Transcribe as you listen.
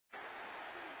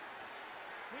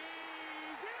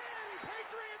He's in!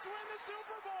 Patriots win the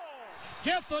Super Bowl!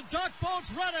 Get the duck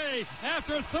boats ready!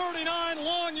 After 39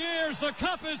 long years, the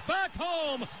Cup is back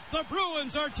home! The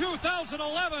Bruins are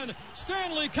 2011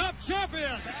 Stanley Cup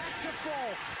champions! Back to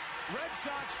Falk. Red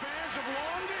Sox fans have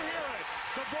longed to hear it.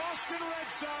 The Boston Red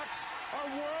Sox are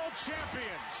world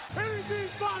champions.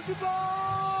 Anything's possible!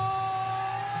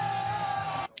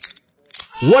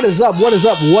 What is up? What is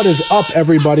up? What is up,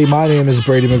 everybody? My name is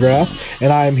Brady McGrath,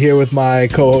 and I am here with my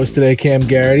co-host today, Cam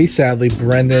Garrity. Sadly,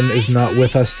 Brendan is not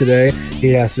with us today. He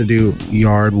has to do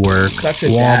yard work. Such a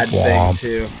dad thing,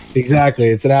 too. Exactly.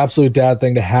 It's an absolute dad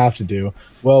thing to have to do.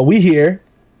 Well, we here.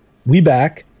 We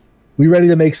back. We ready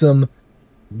to make some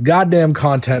goddamn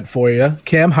content for you.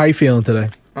 Cam, how you feeling today?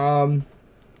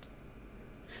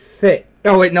 Fit.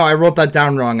 Oh, wait, no, I wrote that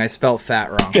down wrong. I spelled fat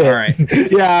wrong. All right.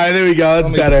 Yeah, there we go. That's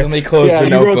better. Let me close the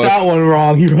notebook. You wrote that one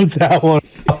wrong. You wrote that one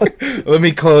wrong. Let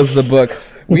me close the book.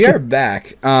 We are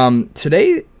back.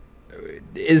 Today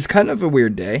is kind of a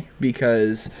weird day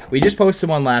because we just posted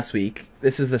one last week.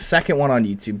 This is the second one on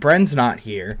YouTube. Bren's not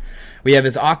here. We have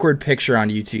his awkward picture on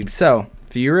YouTube. So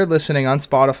if you are listening on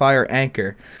Spotify or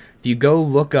Anchor, if you go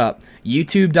look up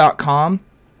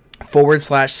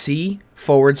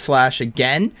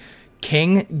youtube.com/C/again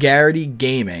King Garrity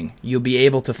Gaming, you'll be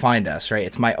able to find us, right?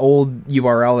 It's my old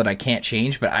URL that I can't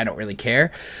change, but I don't really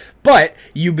care. But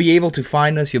you'll be able to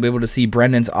find us. You'll be able to see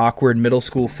Brendan's awkward middle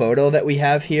school photo that we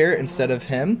have here instead of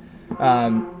him.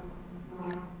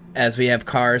 As we have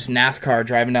cars, NASCAR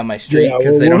driving down my street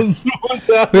because they don't. What's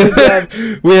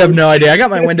happening? We have no idea. I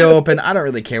got my window open. I don't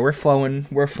really care. We're flowing.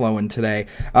 We're flowing today.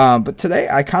 But today,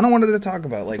 I kind of wanted to talk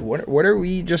about like what are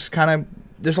we just kind of.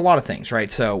 There's a lot of things,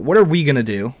 right? So what are we going to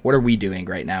do? What are we doing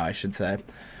right now, I should say?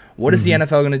 What is the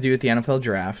NFL going to do at the NFL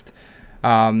draft?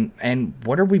 And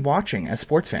what are we watching as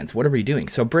sports fans? What are we doing?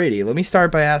 So, Brady, let me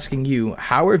start by asking you,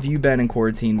 how have you been in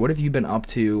quarantine? What have you been up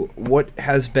to? What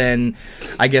has been,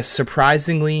 I guess,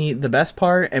 surprisingly the best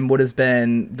part? And what has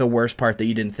been the worst part that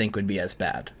you didn't think would be as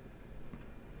bad?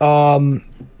 Right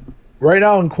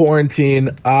now in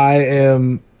quarantine, I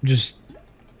am just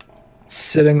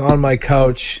sitting on my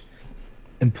couch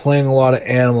and playing a lot of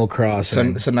Animal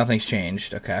Crossing. So nothing's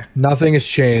changed, okay. Nothing has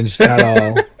changed at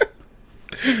all.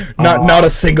 Not a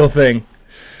single thing.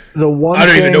 The one I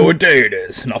don't even know what day it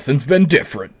is. Nothing's been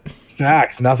different.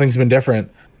 Facts. Nothing's been different.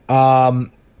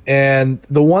 And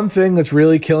the one thing that's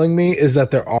really killing me is that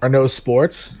there are no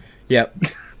sports. Yep.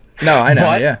 No, I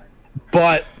know, yeah.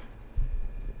 But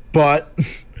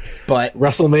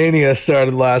WrestleMania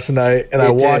started last night, and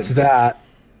I watched that.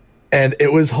 And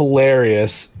it was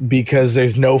hilarious because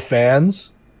there's no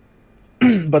fans,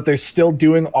 but they're still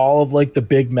doing all of like the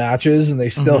big matches, and they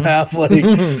still have like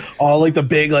all like the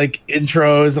big like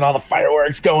intros and all the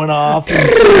fireworks going off.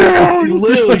 It's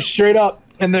literally straight up,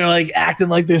 and they're like acting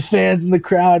like there's fans in the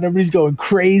crowd. And everybody's going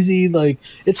crazy. Like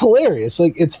it's hilarious.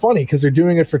 Like it's funny because they're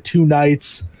doing it for 2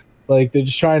 nights. Like they're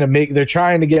just trying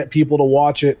to get people to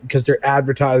watch it because they're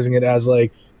advertising it as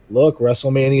like, look,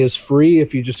 WrestleMania is free.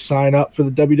 If you just sign up for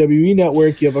the WWE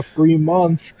Network, you have a free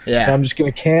month. Yeah. And I'm just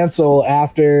going to cancel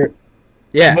after.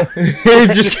 Yeah.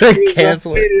 Just going to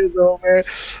cancel it. Is over.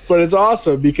 But it's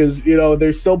awesome because, you know,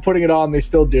 they're still putting it on. They're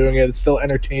still doing it. It's still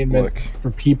entertainment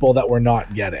for people that we're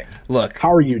not getting. Look.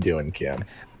 How are you doing, Kim?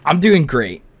 I'm doing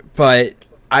great, but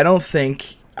I don't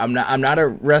think I'm not a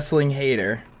wrestling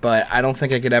hater. But I don't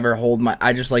think I could ever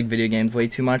I just like video games way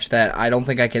too much that I don't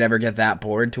think I could ever get that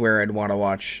bored to where I'd want to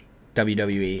watch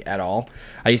WWE at all.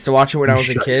 I used to watch it when I was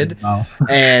a kid,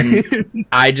 and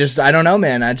I don't know,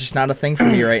 man. It's just not a thing for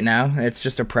me right now. It's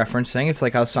just a preference thing. It's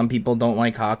like how some people don't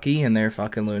like hockey and they're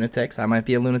fucking lunatics. I might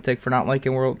be a lunatic for not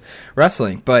liking world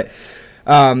wrestling. But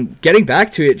getting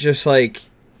back to it, just like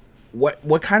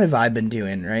what kind of vibe I've been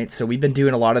doing, right? So we've been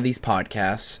doing a lot of these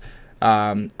podcasts.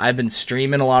 I've been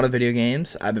streaming a lot of video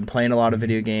games. I've been playing a lot of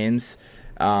video games.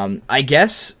 I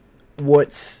guess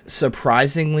what's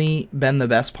surprisingly been the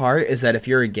best part is that if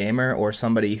you're a gamer or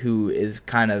somebody who is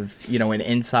kind of, you know, an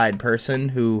inside person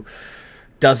who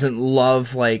doesn't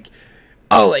love like,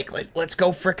 oh, like let's go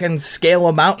frickin' scale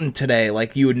a mountain today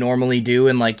like you would normally do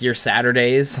in like your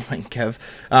Saturdays, like Kev,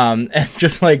 and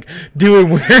just like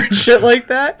doing weird shit like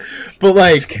that. But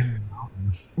like,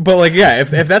 yeah,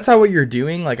 if that's how what you're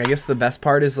doing, like, I guess the best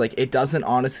part is, like, it doesn't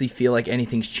honestly feel like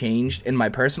anything's changed in my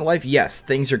personal life. Yes,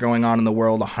 things are going on in the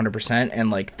world 100%,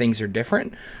 and, like, things are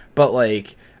different. But,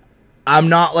 like, I'm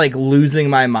not, like, losing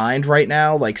my mind right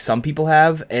now like some people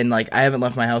have. And, like, I haven't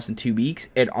left my house in 2 weeks.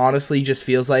 It honestly just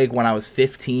feels like when I was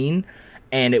 15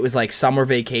 and it was like summer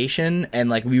vacation, and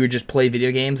like we would just play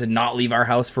video games and not leave our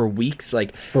house for weeks,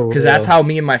 like because that's how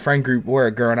me and my friend group were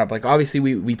growing up. Like obviously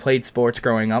we played sports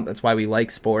growing up. That's why we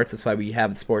like sports. That's why we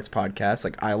have the sports podcast.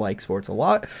 Like I like sports a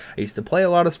lot. I used to play a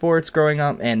lot of sports growing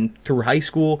up and through high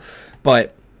school,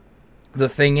 but the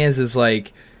thing is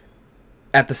like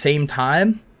at the same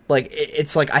time, like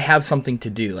it's like I have something to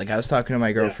do. Like I was talking to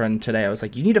my girlfriend today. I was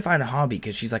like, you need to find a hobby,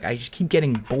 because she's like, I just keep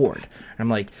getting bored. And I'm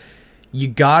like, you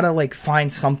gotta like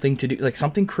find something to do, like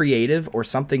something creative or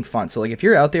something fun. So like if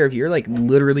you're out there, if you're like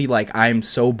literally like I'm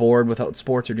so bored without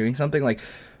sports or doing something, like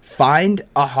find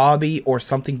a hobby or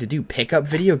something to do. Pick up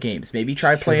video games. Maybe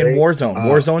try playing Warzone.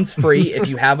 Warzone's free if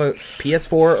you have a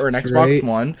PS4 or an Xbox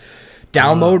One.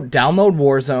 Download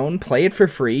Warzone, play it for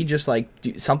free, just like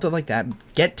do something like that.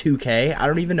 Get 2K. I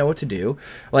don't even know what to do.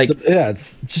 Like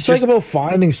it's just like about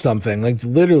finding something. Like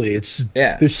literally, it's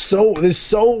there's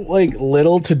so like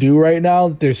little to do right now.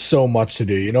 There's so much to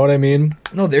do. You know what I mean?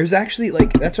 No, there's actually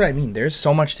like that's what I mean. There's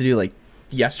so much to do. Like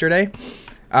yesterday,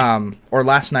 or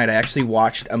last night, I actually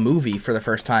watched a movie for the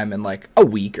first time in like a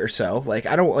week or so. Like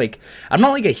I'm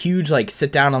not like a huge like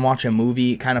sit down and watch a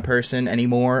movie kind of person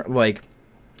anymore. Like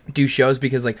do shows,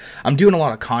 because like I'm doing a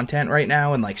lot of content right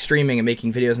now and like streaming and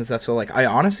making videos and stuff, so like I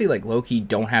honestly like low-key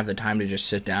don't have the time to just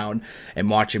sit down and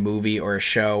watch a movie or a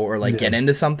show or like get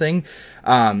into something.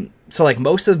 So like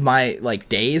most of my like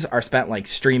days are spent like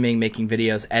streaming, making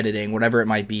videos, editing, whatever it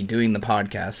might be, doing the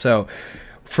podcast. So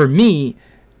for me,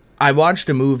 I watched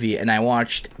a movie and I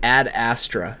watched Ad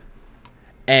Astra,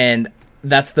 and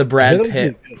that's the Brad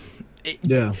Pitt.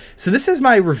 So this is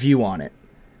my review on it.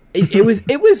 It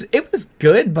was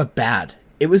good but bad.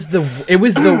 It was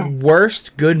the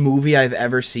worst good movie I've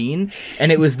ever seen, and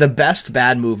it was the best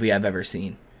bad movie I've ever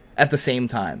seen at the same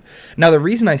time. Now the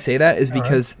reason I say that is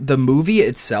because the movie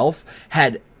itself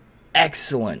had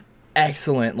excellent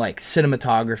like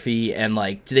cinematography, and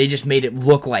like they just made it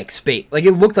look like space. Like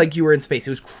it looked like you were in space.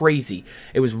 It was crazy.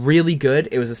 It was really good.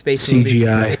 It was a space movie.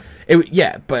 CGI.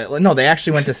 But no, they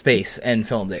actually went to space and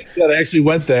filmed it. Yeah, they actually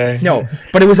went there. No,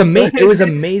 but it was amazing. It was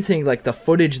amazing, like the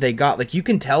footage they got. Like you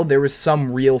can tell there was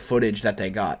some real footage that they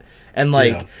got, and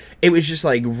like it was just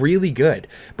like really good.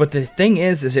 But the thing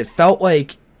is it felt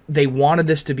like they wanted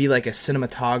this to be like a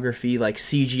cinematography, like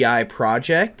CGI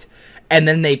project, and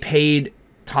then they paid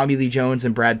Tommy Lee Jones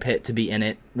and Brad Pitt to be in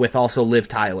it with also Liv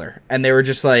Tyler, and they were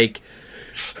just like,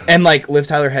 and like Liv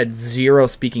Tyler had 0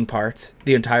 speaking parts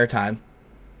the entire time.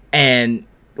 And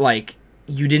like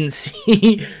you didn't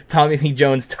see Tommy Lee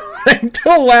Jones till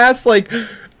the last like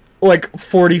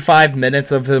 45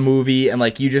 minutes of the movie, and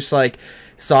like you just like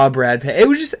saw Brad Pitt.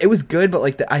 It was good, but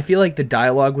like I feel like the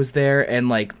dialogue was there, and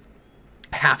like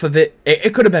half of it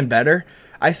could have been better,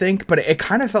 I think, but it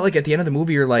kind of felt like at the end of the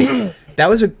movie you're like that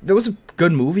was a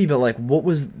good movie, but like what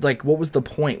was the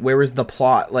point? Where was the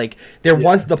plot? Like there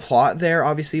was the plot there,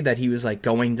 obviously, that he was like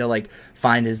going to like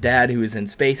find his dad who was in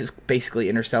space. It's basically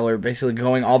Interstellar, basically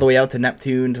going all the way out to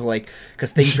Neptune to like,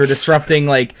 because things were disrupting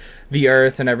like the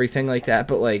Earth and everything like that.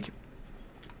 But like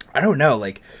I don't know,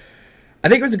 like I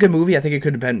think it was a good movie. I think it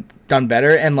could have been done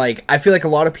better, and like I feel like a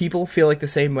lot of people feel like the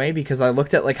same way, because I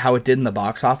looked at like how it did in the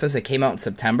box office. It came out in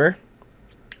September.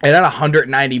 It had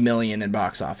 190 million in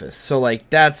box office, so like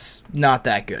that's not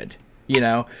that good, you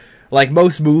know. Like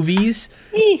most movies,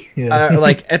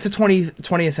 like it's a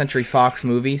 20th Century Fox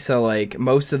movie, so like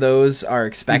most of those are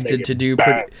expected to do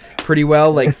pretty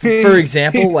well. Like for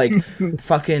example, like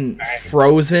fucking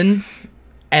Frozen,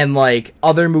 and like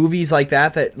other movies like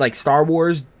that like Star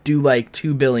Wars do like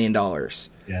 $2 billion.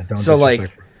 Yeah, don't so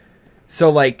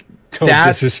like. Don't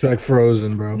disrespect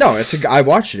Frozen, bro. No, I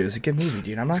watched it. It was a good movie,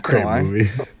 dude. I'm not gonna lie.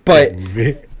 Movie. But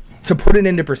to put it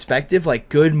into perspective, like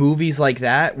good movies like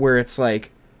that, where it's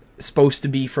like supposed to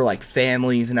be for like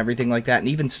families and everything like that, and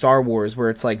even Star Wars, where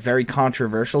it's like very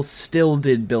controversial, still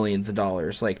did billions of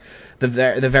dollars. Like the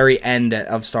very end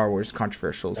of Star Wars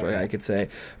controversial is what I could say.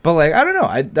 But like I don't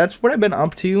know, that's what I've been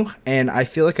up to, and I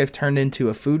feel like I've turned into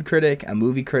a food critic, a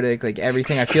movie critic, like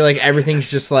everything. I feel like everything's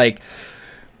just like.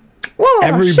 Whoa,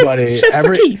 everybody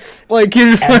like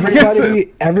you're just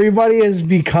everybody has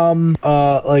become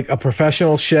like a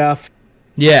professional chef,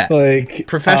 like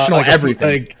professional like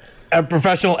everything, like a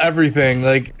professional everything.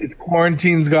 Like it's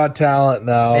Quarantine's Got Talent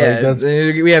now. Like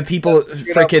we have people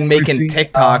freaking making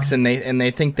TikToks and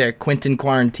they think they're Quentin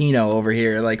Quarantino over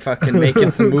here, like fucking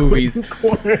making some movies.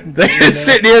 They're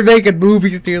sitting here making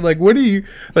movies, dude. Like what are you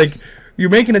like? You're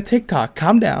making a TikTok.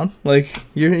 Calm down. Like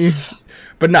you're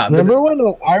but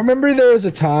no. I remember there was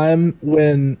a time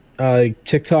when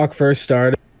TikTok first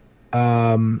started,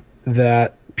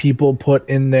 that people put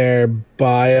in their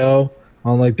bio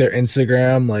on like their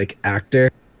Instagram like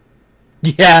actor,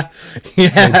 Yeah.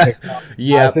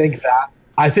 Yeah.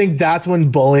 I think that's when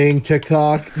bullying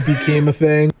TikTok became a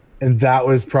thing, and that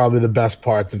was probably the best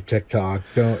parts of TikTok.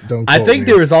 Don't. I think me.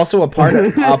 there was also a part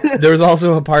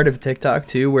of TikTok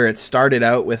too where it started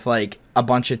out with like a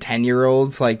bunch of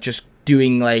 10-year-olds like just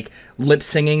doing like lip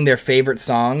singing their favorite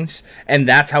songs, and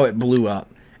that's how it blew up.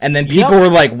 And then people were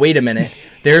like, "Wait a minute,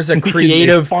 there's a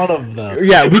creative fun of them.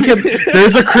 Yeah,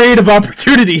 there's a creative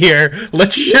opportunity here.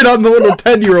 Let's shit on the little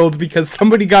 10-year-olds because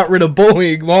somebody got rid of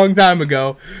bullying a long time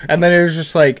ago." And then it was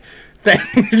just like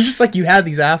it's just like you had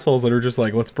these assholes that are just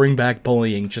like, let's bring back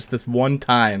bullying just this one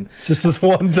time. Just this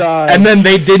one time. And then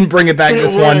they didn't bring it back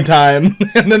this one time.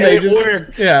 And then they just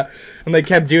worked. Yeah. And they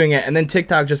kept doing it. And then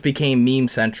TikTok just became meme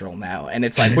central now. And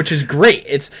it's like, which is great.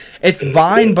 It's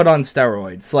Vine but on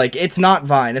steroids. Like, it's not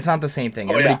Vine. It's not the same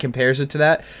thing. Everybody compares it to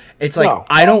that. It's like, no.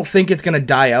 I don't think it's gonna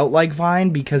die out like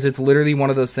Vine because it's literally one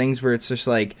of those things where it's just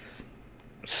like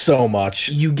so much.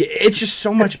 It's just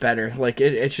so much better. Like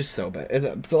it's just so bad.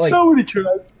 It's like, so many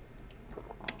trends.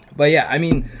 But yeah, I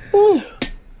mean,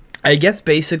 I guess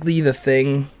basically the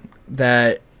thing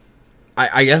that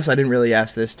I guess I didn't really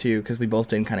ask this too because we both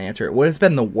didn't kind of answer it. What has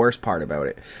been the worst part about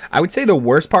it? I would say the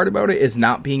worst part about it is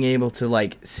not being able to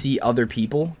like see other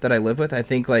people that I live with. I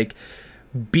think like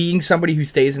being somebody who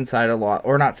stays inside a lot,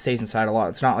 or not stays inside a lot.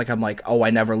 It's not like I'm like, oh, I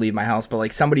never leave my house, but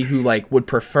like somebody who like would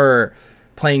prefer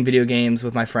playing video games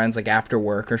with my friends like after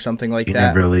work or something like that. He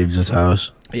never leaves his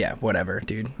house. Yeah, whatever,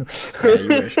 dude. Yeah, you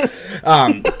wish.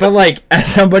 But like as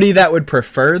somebody that would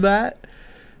prefer that,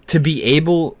 to be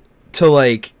able to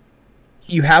like,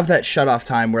 you have that shut off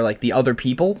time where like the other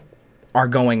people are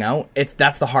going out.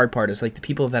 That's the hard part, is like the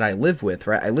people that I live with,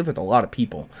 right? I live with a lot of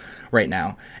people right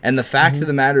now. And the fact of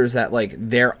the matter is that like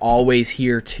they're always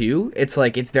here too. It's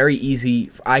like it's very easy.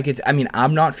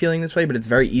 I'm not feeling this way, but it's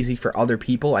very easy for other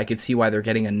people. I could see why they're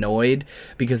getting annoyed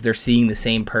because they're seeing the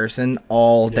same person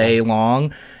all day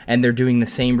long and they're doing the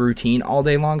same routine all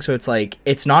day long. So it's like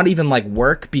it's not even like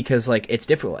work because like it's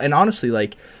difficult. And honestly,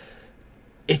 like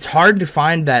it's hard to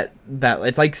find that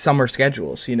it's like summer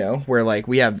schedules, you know, where like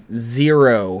we have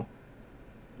zero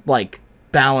like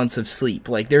balance of sleep.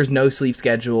 Like there's no sleep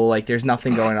schedule, like there's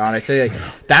nothing going on. I feel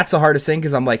like that's the hardest thing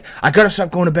because I'm like, I gotta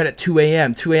stop going to bed at 2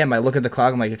 a.m. 2 a.m. I look at the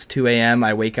clock, I'm like, it's 2 a.m.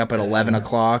 I wake up at 11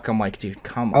 o'clock. I'm like, dude,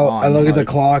 come on. I look at the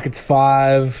clock, it's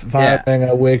 5 and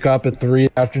I wake up at 3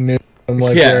 afternoon. I'm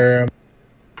like, where am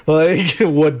I? Like,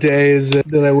 what day is it?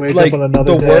 Did I wake up on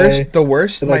another day? The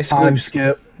worst my time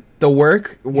skip. The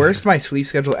worst my sleep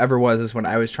schedule ever was is when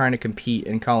I was trying to compete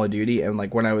in Call of Duty, and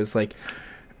like when I was like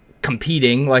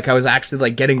competing, like I was actually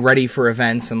like getting ready for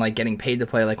events and like getting paid to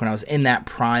play, like when I was in that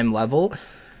prime level,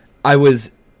 I was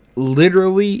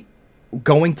literally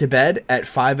going to bed at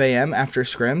 5 a.m. after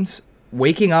scrims,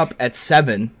 waking up at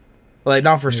 7, like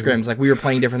not for scrims, like we were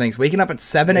playing different things, waking up at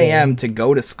 7 a.m. to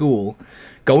go to school,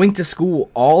 going to school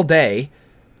all day,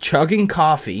 chugging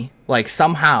coffee, like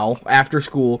somehow after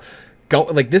school,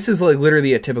 this is like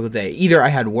literally a typical day. Either I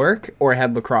had work or I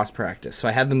had lacrosse practice. So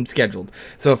I had them scheduled.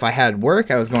 So if I had work,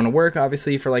 I was going to work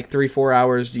obviously for like 3-4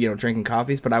 hours, you know, drinking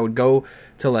coffees, but I would go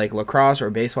to like lacrosse or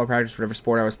baseball practice, whatever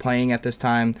sport I was playing at this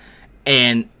time,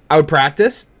 and I would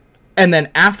practice. And then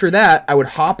after that, I would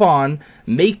hop on,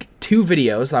 make 2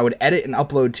 videos. I would edit and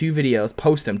upload 2 videos,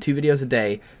 post them, 2 videos a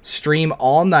day, stream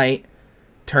all night,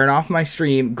 turn off my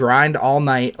stream, grind all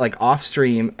night, like off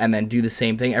stream, and then do the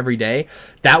same thing every day.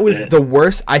 That was the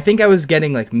worst. I think I was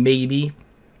getting like maybe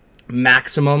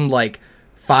maximum like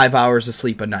 5 hours of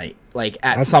sleep a night, like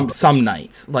at some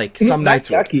nights, like some nights.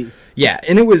 Yeah,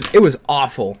 and it was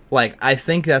awful. Like I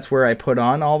think that's where I put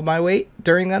on all my weight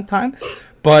during that time.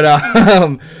 But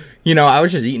you know, I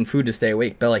was just eating food to stay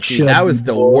awake. But like, dude, that was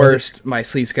the worst my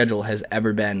sleep schedule has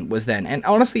ever been, was then. And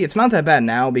honestly, it's not that bad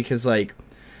now because like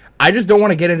I just don't want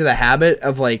to get into the habit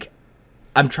of like,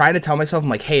 I'm trying to tell myself, I'm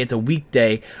like, hey, it's a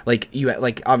weekday. Like you,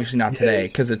 like obviously not today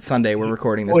because it's Sunday. We're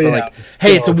recording this, but like,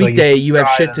 hey, it's a weekday. You have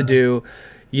shit to do,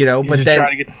 you know. But then,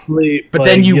 trying to get sleep, but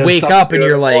then you wake up and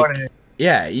you're like,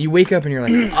 yeah, you wake up and you're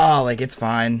like, oh, like it's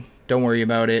fine. Don't worry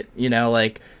about it. You know,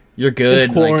 like you're good.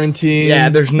 It's quarantine. Like, yeah,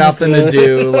 there's nothing to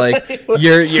do. Like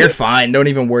you're fine. Don't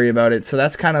even worry about it. So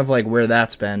that's kind of like where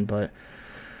that's been, but.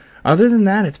 Other than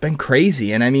that, it's been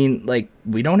crazy. And I mean, like,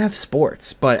 we don't have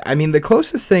sports. But, I mean, the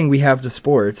closest thing we have to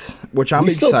sports, which I'm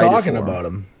excited for. We're still talking about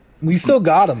them. We still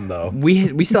got them, though.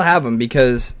 We still have them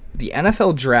because the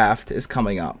NFL draft is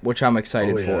coming up, which I'm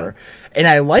excited for. And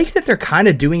I like that they're kind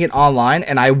of doing it online,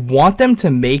 and I want them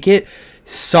to make it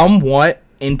somewhat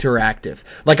interactive.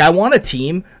 Like, I want a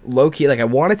team, low-key, like, I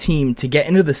want a team to get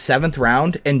into the 7th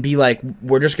round and be like,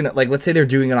 we're just going to, like, let's say they're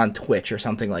doing it on Twitch or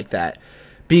something like that.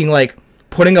 Being like,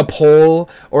 putting a poll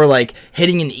or like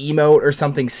hitting an emote or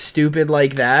something stupid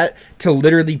like that to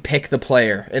literally pick the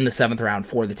player in the 7th round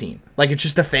for the team. Like, it's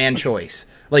just a fan choice.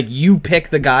 Like, you pick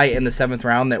the guy in the 7th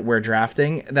round that we're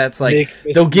drafting. That's like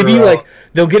they'll give you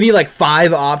like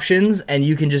 5 options and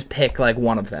you can just pick like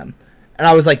one of them. And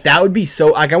I was like, that would be so,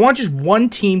 like, I want just one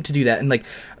team to do that. And like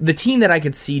the team that I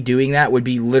could see doing that would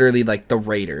be literally like the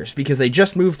Raiders, because they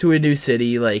just moved to a new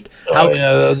city. Like,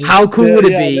 how cool would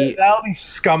it be? That would be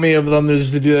scummy of them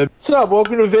just to do that. What's up?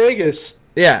 Welcome to Vegas.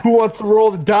 Yeah. Who wants to roll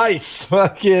the dice?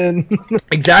 Fucking.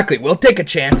 Exactly. We'll take a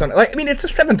chance on it. Like, I mean, it's a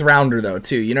 7th rounder though,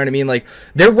 too. You know what I mean? Like,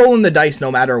 they're rolling the dice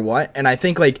no matter what. And I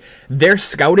think like their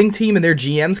scouting team and their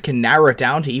GMs can narrow it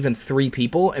down to even 3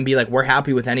 people and be like, we're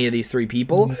happy with any of these 3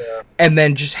 people. Yeah. And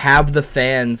then just have the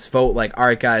fans vote like, all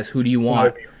right, guys, who do you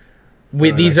want? We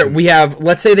have,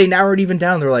 let's say they narrow it even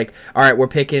down. They're like, all right, we're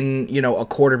picking, you know, a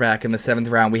quarterback in the 7th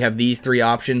round. We have these 3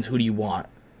 options. Who do you want?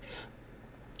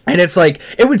 And it's like,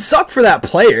 it would suck for that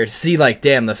player to see, like,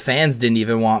 damn, the fans didn't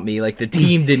even want me. Like, the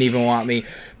team didn't even want me.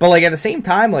 But, like, at the same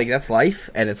time, like, that's life.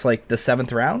 And it's, like, the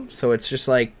 7th round. So it's just,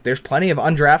 like, there's plenty of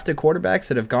undrafted quarterbacks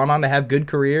that have gone on to have good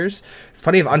careers. There's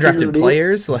plenty of undrafted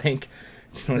players, like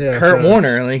Kurt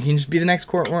Warner. Like, he can just be the next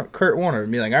Kurt Warner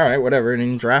and be like, all right, whatever, and he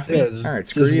can draft me. All right,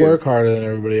 screw you. Just work harder than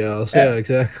everybody else. Yeah,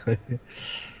 exactly.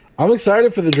 I'm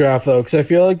excited for the draft, though, because I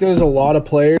feel like there's a lot of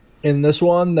players in this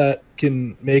one that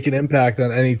can make an impact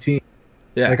on any team.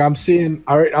 Yeah. Like, I'm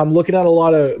looking at a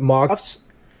lot of mocks,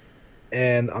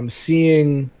 and I'm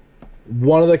seeing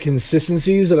one of the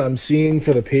consistencies that I'm seeing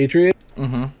for the Patriots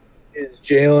is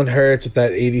Jalen Hurts with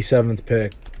that 87th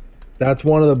pick. That's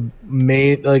one of the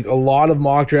main, like, a lot of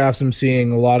mock drafts I'm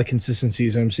seeing, a lot of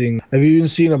consistencies I'm seeing. I've even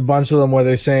seen a bunch of them where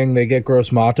they're saying they get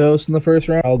Gross Matos in the 1st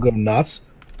round. I'll go nuts.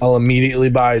 I'll immediately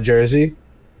buy a jersey.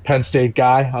 Penn State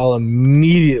guy, I'll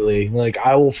immediately, like,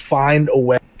 I will find a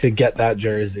way to get that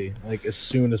jersey, like, as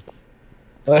soon as possible.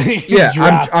 Like, yeah,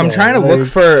 I'm trying to look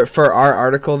for our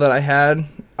article that I had.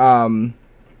 I'm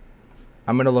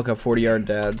going to look up 40-Yard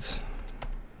Dads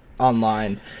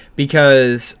online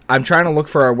because I'm trying to look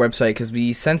for our website because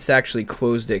we since actually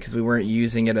closed it because we weren't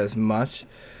using it as much.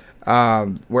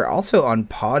 We're also on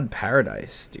Pod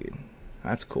Paradise, dude.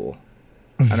 That's cool.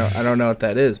 I don't know what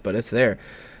that is, but it's there.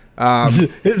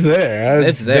 It's there.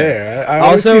 It's there.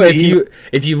 Also,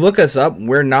 if you look us up,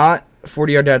 we're not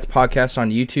 40-Yard Dads podcast on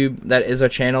YouTube. That is a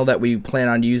channel that we plan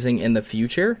on using in the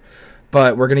future,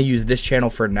 but we're gonna use this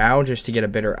channel for now just to get a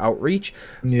better outreach.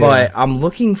 Yeah. But I'm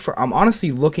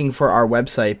honestly looking for our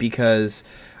website because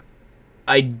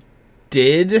I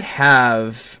did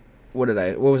have what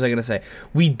was I gonna say?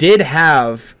 We did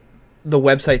have the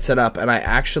website set up, and I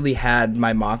actually had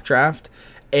my mock draft.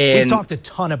 And we've talked a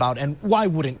ton about, and why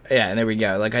wouldn't? Yeah, and there we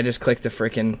go. Like, I just clicked a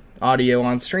freaking audio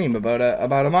on stream about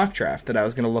a mock draft that I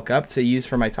was gonna look up to use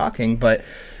for my talking. But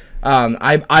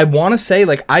I want to say,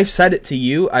 like, I've said it to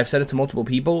you, I've said it to multiple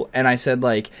people, and I said,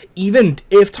 like, even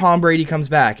if Tom Brady comes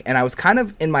back, and I was kind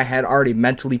of in my head already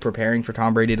mentally preparing for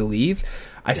Tom Brady to leave,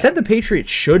 I said the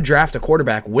Patriots should draft a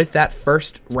quarterback with that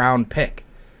 1st round pick,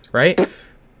 right?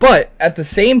 But at the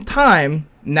same time,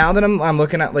 now that I'm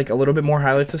looking at, like, a little bit more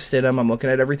highlights of Stidham, I'm looking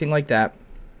at everything like that,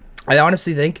 I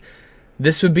honestly think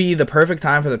this would be the perfect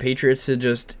time for the Patriots to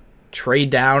just trade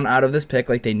down out of this pick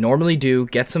like they normally do,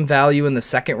 get some value in the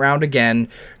 2nd round again,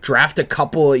 draft a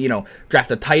couple,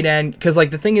 draft a tight end. Because, like,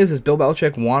 the thing is Bill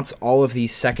Belichick wants all of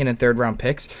these 2nd and 3rd round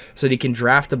picks so that he can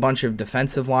draft a bunch of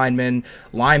defensive linemen,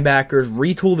 linebackers,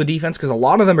 retool the defense, because a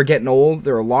lot of them are getting old.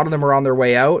 A lot of them are on their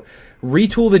way out.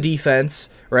 Retool the defense,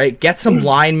 right? Get some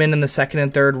linemen in the 2nd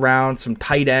and 3rd round, some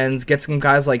tight ends, get some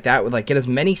guys like that with, like, get as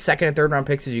many 2nd and 3rd round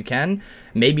picks as you can.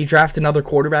 Maybe draft another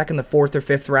quarterback in the 4th or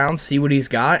 5th round, see what he's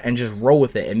got, and just roll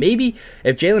with it. And maybe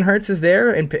if Jalen Hurts is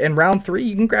there in round 3,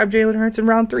 you can grab Jalen Hurts in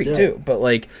round 3 too. But,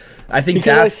 like, I think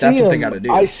that's what they got to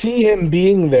do. I see him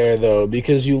being there though,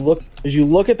 because you look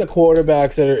at the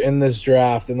quarterbacks that are in this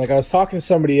draft, and, like, I was talking to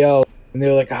somebody else, and they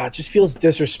were like, it just feels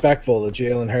disrespectful that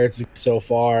Jalen Hurts is so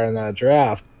far in that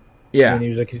draft. Yeah. And he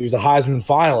was like, he was a Heisman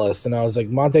finalist. And I was like,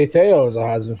 Monte Teo was a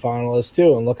Heisman finalist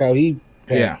too. And look how he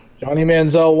picked. Yeah. Johnny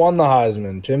Manziel won the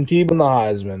Heisman. Tim Tebow won the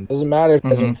Heisman. Doesn't matter if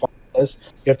Heisman finalist.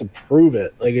 You have to prove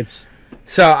it. Like, it's.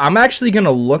 So I'm actually going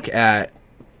to look at.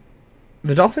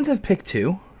 The Dolphins have pick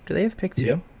 2. Do they have pick 2?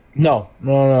 Yeah. No.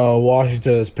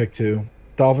 Washington has pick 2.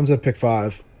 Dolphins have pick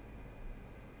 5.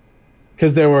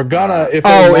 because they were gonna. If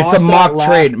it's a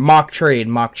mock trade.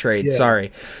 Yeah.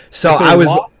 Sorry. So If they I was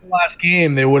lost the last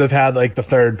game, they would have had like the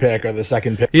third pick or the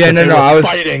second pick. Yeah, But no, they I were was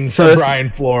fighting so for this- Brian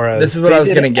Flores. this is what They I was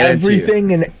did gonna get into.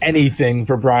 everything and anything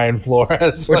for Brian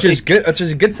Flores, which is good. Which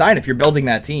is a good sign if you're building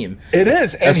that team. It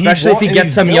is, and Especially if he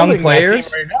gets some young building that team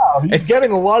players. right now. He's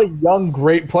getting a lot of young,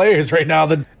 great players right now.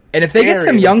 And if they get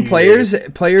some young players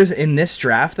in this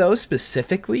draft, though,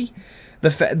 specifically,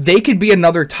 they could be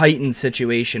another Titan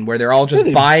situation where they're all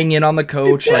just buying in on the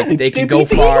coach, like they can go beat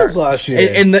the far. Eagles last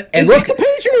year. And look, the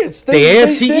Patriots. the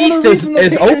AFC East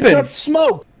is open. Got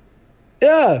smoked.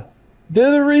 Yeah.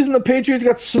 They're the reason the Patriots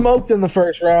got smoked in the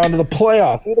first round of the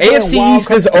playoffs. AFC East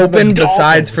is open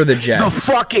besides for the Jets. The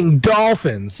fucking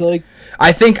Dolphins. Like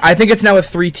I think it's now a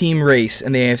 3-team race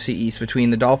in the AFC East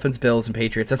between the Dolphins, Bills, and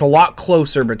Patriots. That's a lot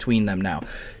closer between them now.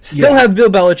 Still have Bill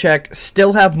Belichick,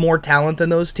 still have more talent than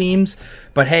those teams,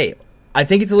 but hey, I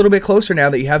think it's a little bit closer now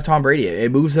that you have Tom Brady.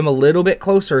 It moves them a little bit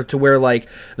closer to where like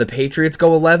the Patriots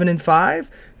go 11-5.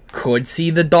 Could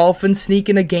see the Dolphins sneak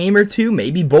in a game or two,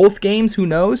 maybe both games, who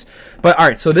knows? But all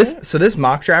right, so this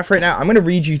mock draft right now, I'm going to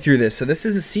read you through this. So this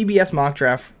is a CBS mock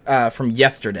draft from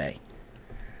yesterday.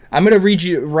 I'm going to read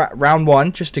you round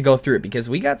one just to go through it because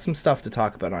we got some stuff to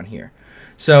talk about on here.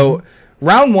 So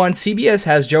round one, CBS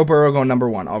has Joe Burrow going number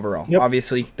 1 overall. Yep.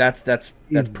 Obviously, that's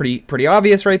pretty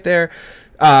obvious right there.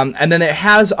 And then it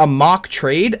has a mock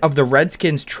trade of the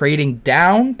Redskins trading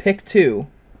down pick 2.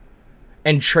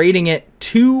 And trading it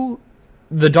to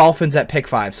the Dolphins at pick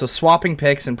 5. So swapping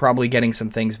picks and probably getting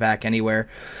some things back anywhere.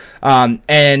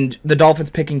 And the Dolphins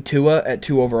picking Tua at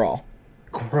 2 overall.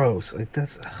 Gross. Like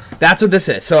that's what this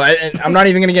is. So I'm not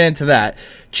even going to get into that.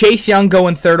 Chase Young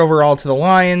going 3rd overall to the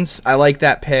Lions. I like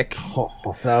that pick.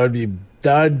 That'd be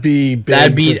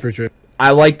big for Patricia.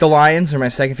 I like the Lions. They're my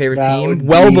second favorite team.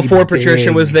 Well before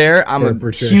Patricia was there. I'm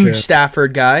a huge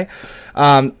Stafford guy.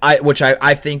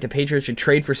 I think the Patriots should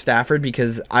trade for Stafford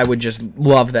because I would just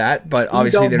love that. But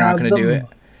obviously they're not going to do it.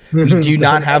 We do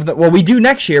not have the. Well, we do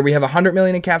next year. We have $100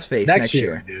 million in cap space next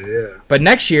year. We do, yeah. But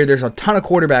next year there's a ton of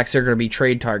quarterbacks that are going to be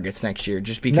trade targets next year,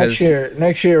 just because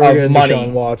next year we're getting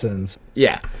Deshaun Watsons.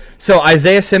 Yeah. So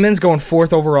Isaiah Simmons going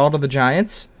 4th overall to the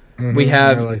Giants. We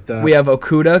have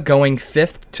Okuda going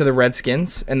 5th to the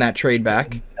Redskins in that trade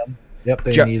back. Yep,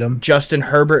 they need him. Justin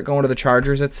Herbert going to the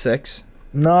Chargers at 6.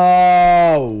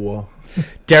 No.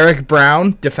 Derek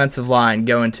Brown, defensive line,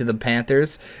 going to the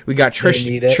Panthers. We got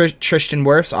Tristan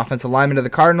Wirfs, offensive lineman to the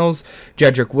Cardinals.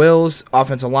 Jedrick Wills,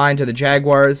 offensive line to the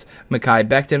Jaguars. Mekhi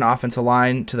Becton, offensive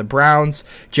line to the Browns.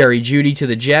 Jerry Jeudy to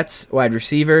the Jets, wide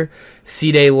receiver.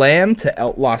 C.D. Lamb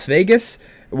to Las Vegas,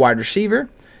 wide receiver.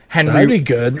 That'd be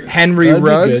good. Henry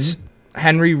Ruggs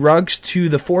to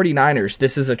the 49ers.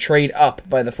 This is a trade up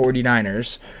by the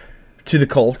 49ers to the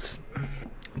Colts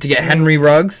to get Henry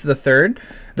Ruggs the 3rd.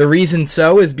 The reason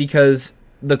so is because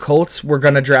the Colts were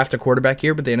going to draft a quarterback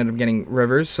here, but they ended up getting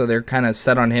Rivers, so they're kind of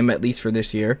set on him at least for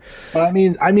this year. I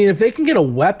mean, if they can get a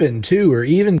weapon too, or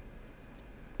even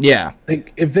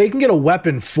if they can get a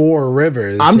weapon for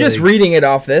Rivers. I'm just reading it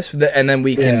off this, and then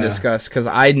we can discuss because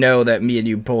I know that me and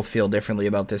you both feel differently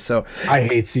about this. So I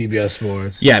hate CBS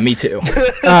Sports. Yeah, me too.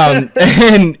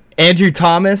 And Andrew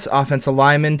Thomas, offensive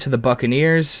lineman to the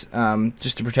Buccaneers,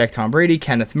 just to protect Tom Brady.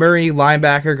 Kenneth Murray,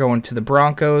 linebacker, going to the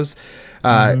Broncos.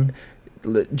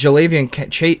 Jalavian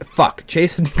Chase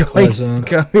Clayson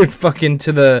fucking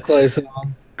to the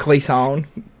Clayson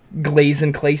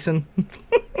Glazon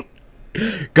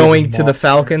going to the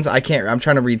Falcons. I'm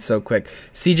trying to read so quick.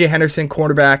 CJ Henderson,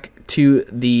 cornerback to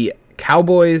the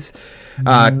Cowboys.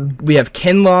 We have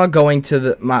Kinlaw going to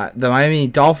the Miami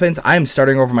Dolphins. I'm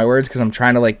starting over my words because I'm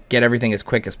trying to get everything as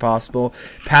quick as possible.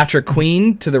 Patrick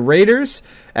Queen to the Raiders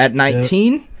at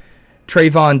 19. Yep.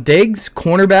 Trayvon Diggs,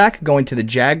 cornerback, going to the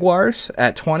Jaguars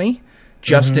at 20.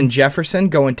 Justin Jefferson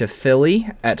going to Philly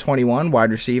at 21,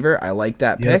 wide receiver. I like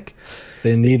that pick.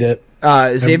 They need it.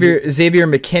 Xavier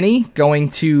McKinney going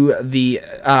to the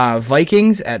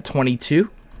Vikings at 22.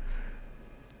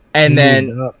 And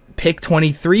then pick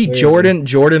 23,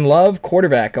 Jordan Love,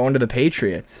 quarterback, going to the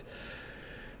Patriots.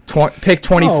 Pick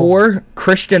 24,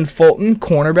 Christian Fulton,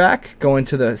 cornerback, going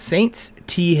to the Saints.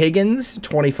 T. Higgins,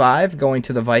 25, going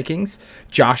to the Vikings.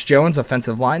 Josh Jones,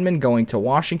 offensive lineman, going to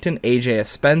Washington. AJ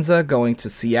Espenza going to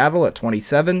Seattle at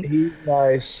 27. He's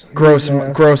nice.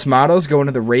 Gross Matos going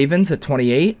to the Ravens at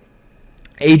 28.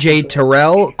 AJ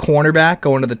Terrell, cornerback,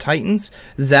 going to the Titans.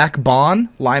 Zach Bond,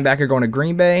 linebacker, going to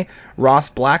Green Bay. Ross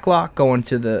Blacklock going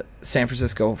to the San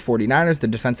Francisco 49ers, the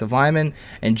defensive lineman.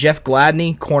 And Jeff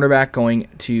Gladney, cornerback, going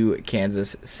to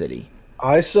Kansas City.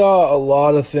 I saw a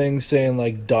lot of things saying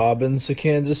Dobbins to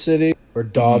Kansas City. or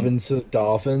Dobbins to the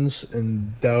Dolphins,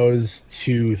 and those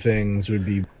two things would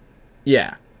be.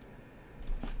 Yeah.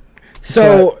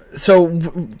 So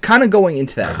kind of going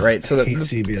into that, right? So the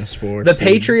CBS Sports. The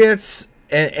Patriots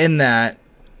in that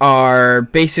are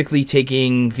basically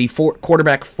taking the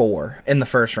quarterback 4 in the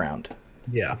first round.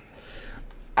 Yeah.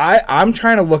 I'm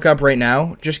trying to look up right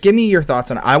now. Just give me your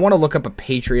thoughts on it. I want to look up a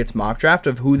Patriots mock draft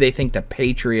of who they think the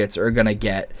Patriots are going to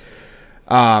get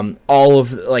all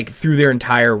of, like, through their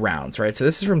entire rounds, right? So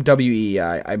this is from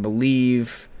WEI, I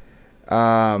believe.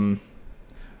 I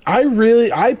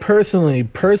personally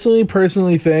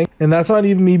think, and that's not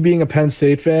even me being a Penn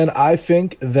State fan, I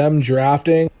think them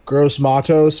drafting Gross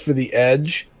Matos for the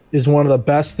edge is one of the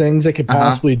best things they could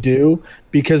possibly do,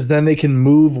 because then they can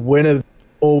move Winovich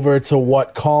over to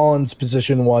what Collins'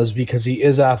 position was, because he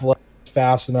is athletic,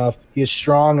 fast enough, he is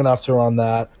strong enough to run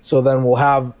that. So then we'll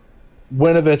have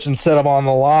Winovich, instead of on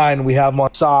the line, we have him on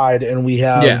the side, and we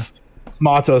have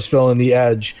Matos filling the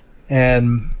edge.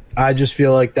 And I just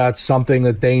feel like that's something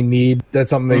that they need. That's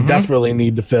something they desperately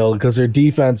need to fill, because their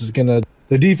defense is gonna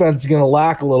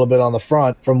lack a little bit on the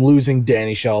front from losing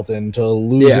Danny Shelton to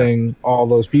losing all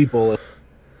those people.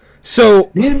 So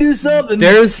you need to do something.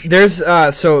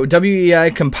 So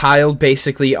WEI compiled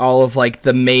basically all of, like,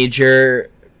 the major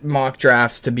mock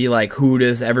drafts to be like, who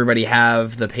does everybody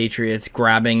have the Patriots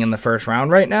grabbing in the first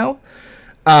round right now?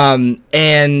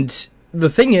 And the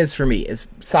thing is, for me, is,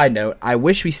 side note, I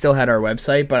wish we still had our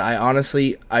website, but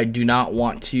I do not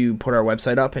want to put our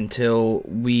website up until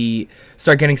we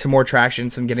start getting some more traction,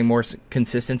 getting more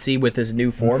consistency with this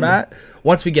new format.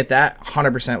 Once we get that,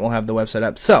 100% we'll have the website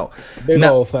up. So,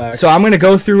 so I'm going to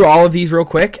go through all of these real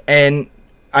quick, and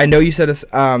I know you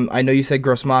said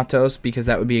Gross Matos, because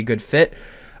that would be a good fit.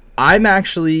 I'm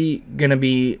actually going to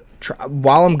be,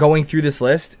 while I'm going through this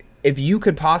list, if you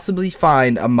could possibly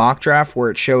find a mock draft where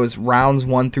it shows rounds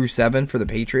 1 through 7 for the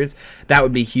Patriots, that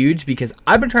would be huge, because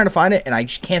I've been trying to find it and I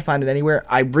just can't find it anywhere.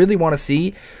 I really want to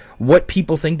see what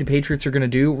people think the Patriots are going to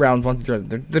do rounds 1 through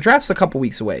 7. The draft's a couple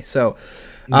weeks away. So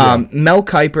Mel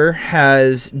Kiper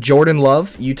has Jordan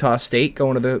Love, Utah State,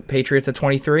 going to the Patriots at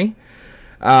 23.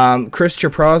 Chris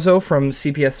Chaprazzo from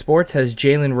CPS Sports has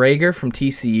Jalen Reagor from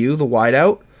TCU, the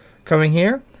wideout, coming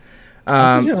here.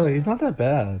 He's not that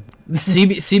bad.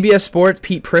 CBS Sports,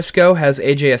 Pete Prisco has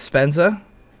AJ Espenza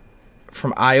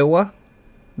from Iowa,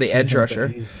 the edge rusher.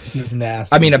 He's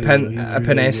nasty. I mean,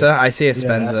 Epinesa. I say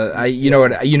Espenza. Yeah. You know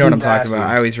what I'm talking about.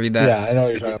 I always read that. Yeah, I know what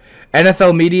you're talking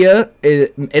about.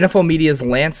 NFL Media's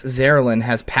Lance Zerlin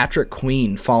has Patrick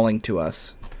Queen falling to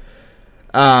us.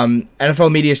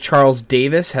 NFL Media's Charles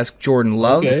Davis has Jordan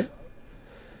Love. Okay.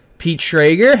 Pete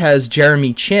Schrager has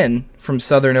Jeremy Chin from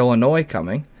Southern Illinois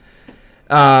coming.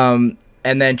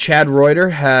 And then Chad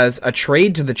Reuter has a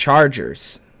trade to the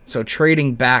Chargers. So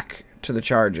trading back to the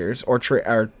Chargers,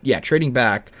 trading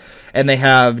back, and they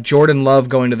have Jordan Love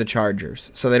going to the Chargers.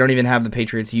 So they don't even have the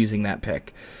Patriots using that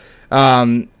pick.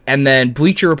 And then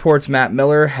Bleacher Report's Matt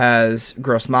Miller has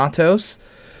Gross Matos.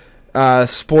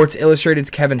 Sports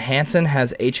Illustrated's Kevin Hansen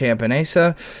has H.A.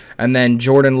 Epinesa. And then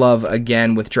Jordan Love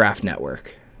again with Draft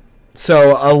Network.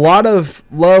 So a lot of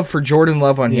love for Jordan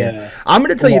Love on here. I'm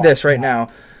going to tell you this right now.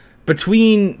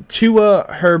 Between Tua,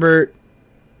 Herbert,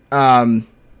 Jalen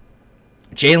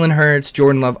Hurts,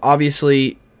 Jordan Love,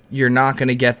 obviously you're not going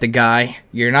to get the guy.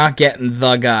 You're not getting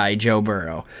the guy, Joe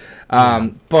Burrow.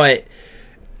 But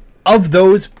of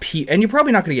those, and you're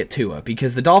probably not going to get Tua,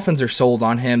 because the Dolphins are sold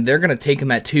on him. They're going to take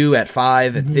him at 2, at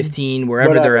 5, at 15,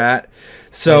 wherever they're at.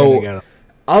 So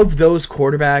of those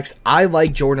quarterbacks, I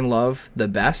like Jordan Love the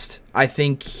best. I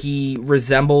think he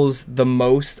resembles the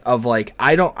most of, like,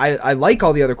 I like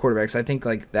all the other quarterbacks. I think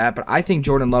like that, but I think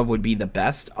Jordan Love would be the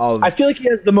best of. I feel like he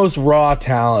has the most raw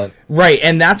talent. Right,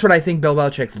 and that's what I think Bill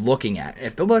Belichick's looking at.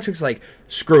 If Bill Belichick's like,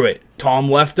 screw it, Tom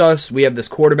left us, we have this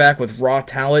quarterback with raw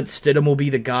talent, Stidham will be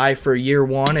the guy for year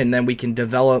 1, and then we can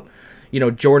develop,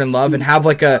 Jordan Love, and have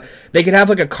they could have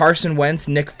like a Carson Wentz,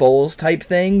 Nick Foles type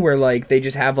thing, where like they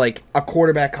just have like a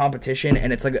quarterback competition,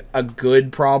 and it's like a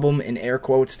good problem in air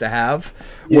quotes to have.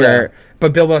 But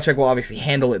Bill Belichick will obviously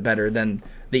handle it better than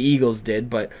the Eagles did.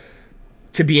 But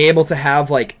to be able to have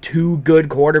like 2 good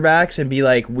quarterbacks and be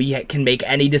like, we can make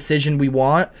any decision we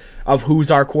want of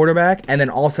who's our quarterback, and then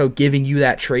also giving you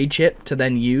that trade chip to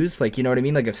then use, like, you know what I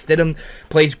mean? Like if Stidham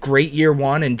plays great year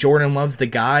 1 and Jordan Love's the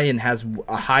guy and has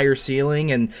a higher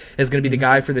ceiling and is going to be the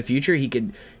guy for the future, he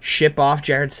could ship off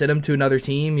Jared Stidham to another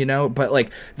team, But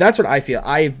like that's what I feel.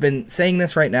 I've been saying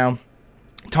this right now.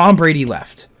 Tom Brady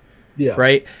left. Yeah.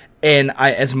 Right? And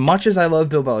as much as I love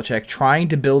Bill Belichick, trying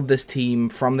to build this team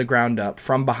from the ground up,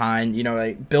 from behind,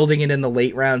 like building it in the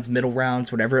late rounds, middle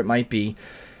rounds, whatever it might be,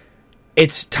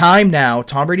 It's time now.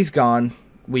 Tom Brady's gone.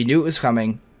 We knew it was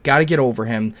coming. Got to get over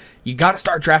him. You got to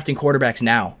start drafting quarterbacks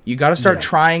now. You got to start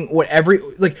trying whatever.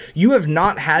 Like, you have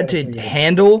not had to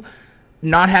handle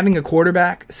not having a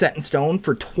quarterback set in stone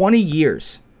for 20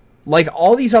 years. Like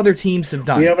all these other teams have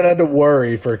done. We haven't had to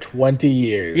worry for 20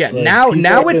 years. Yeah, like,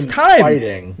 now it's time.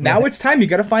 Fighting. Now it's time. You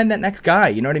got to find that next guy.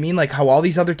 You know what I mean? Like how all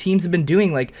these other teams have been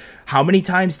doing. Like how many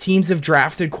times teams have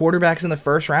drafted quarterbacks in the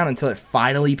first round until it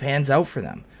finally pans out for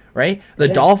them, right? The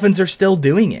Dolphins are still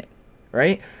doing it,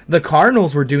 right? The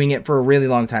Cardinals were doing it for a really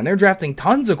long time. They're drafting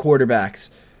tons of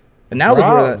quarterbacks. And now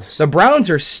the Browns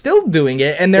are still doing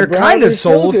it, and they're kind of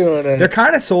sold. They're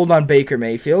kind of sold on Baker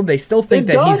Mayfield. They still think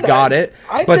that he's got it,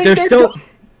 but they're still.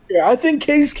 I think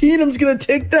Case Keenum's going to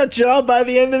take that job by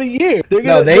the end of the year. They're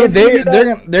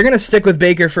going to stick with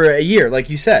Baker for a year, like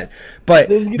you said. But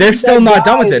they're still not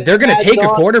done with it. They're going to take a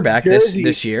quarterback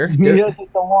this year. He has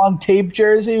like the long tape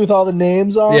jersey with all the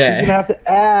names on. Yeah. He's going to have to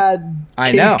add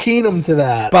Case Keenum to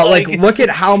that. But like look at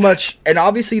how much, and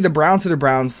obviously the Browns are the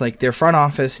Browns. Like their front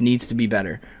office needs to be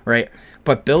better, right?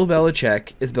 But Bill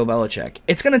Belichick is Bill Belichick.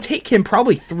 It's going to take him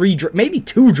probably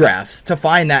 2 drafts to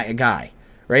find that guy.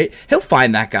 Right? He'll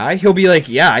find that guy. He'll be like,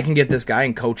 yeah, I can get this guy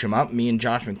and coach him up, me and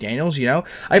Josh McDaniels, you know?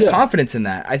 I have confidence in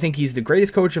that. I think he's the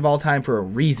greatest coach of all time for a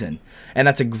reason. And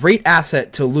that's a great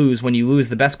asset to lose when you lose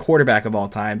the best quarterback of all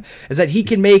time, is that he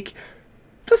can make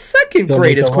the second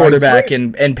greatest quarterback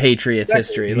in Patriots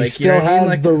history. Like, he still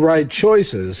has the right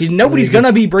choices. Nobody's going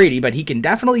to be Brady, but he can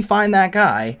definitely find that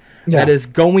guy that is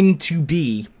going to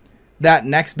be that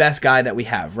next best guy that we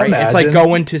have, right? It's like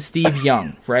going to Steve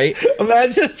Young, right?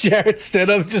 Imagine if Jarrett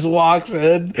Stidham just walks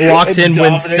in,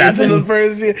 wins 7. The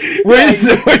first year.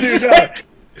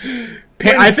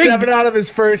 I think 7 out of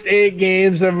his first 8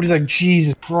 games. Everybody's like,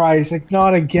 Jesus Christ, like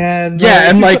not again.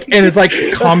 Yeah, and it's like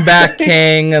comeback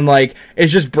king, and like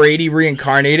it's just Brady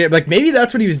reincarnated. Like maybe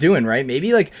that's what he was doing, right?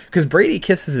 Maybe like because Brady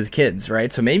kisses his kids,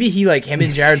 right? So maybe him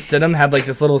and Jarrett Stidham had like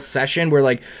this little session where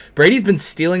like Brady's been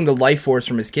stealing the life force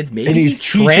from his kids. Maybe and he's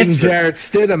teaching Jarrett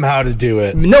Stidham how to do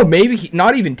it. No, maybe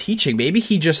not even teaching. Maybe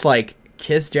he just like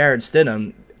kissed Jarrett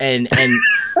Stidham and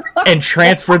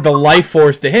transferred the life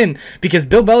force to him, because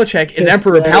Bill Belichick is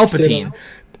Emperor Palpatine,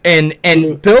 and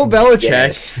Bill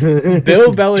Belichick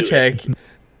Bill Belichick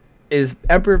is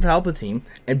Emperor Palpatine,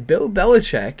 and Bill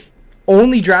Belichick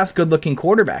only drafts good-looking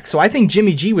quarterbacks. So I think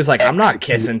Jimmy G was like, I'm not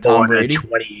kissing Tom Brady.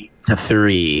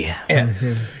 20-3. Yeah.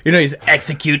 You know, he's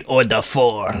execute order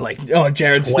 4. Like, oh,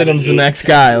 Jarrett Stidham's the next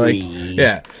guy. Like,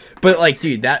 yeah. But like,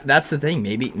 dude, that's the thing.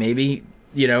 Maybe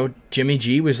you know, Jimmy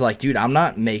G was like, dude, I'm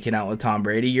not making out with Tom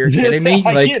Brady. You're kidding me?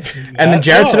 Like, and then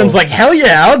Jarrett Stidham's like, hell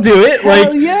yeah, I'll do it.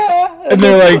 Hell yeah. And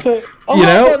they're like, you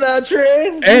know, on that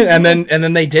train. and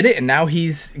then they did it, and now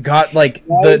he's got like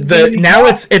now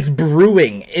it's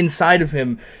brewing inside of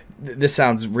him. This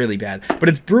sounds really bad, but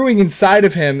it's brewing inside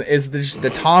of him is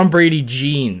the Tom Brady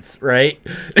genes, right?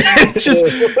 it's just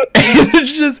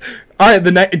all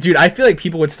right. Dude, I feel like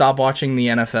people would stop watching the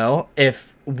NFL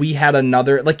if we had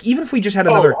another, like, even if we just had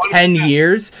another 10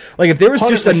 years, like if there was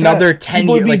just another 10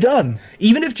 years, like done.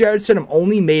 Even if Jarrett Stidham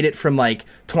only made it from like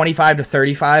 25 to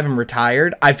 35 and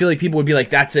retired, I feel like people would be like,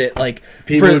 that's it. Like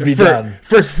people would be done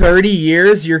for 30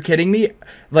 years. You're kidding me?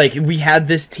 Like we had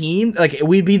this team, like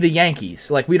we'd be the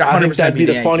Yankees. Like we'd 100% I think that'd be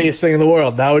the funniest thing in the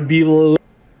world. That would be.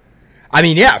 I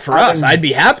mean, yeah, for us, I'd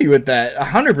be happy with that.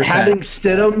 100%. Having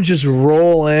Stidham just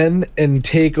roll in and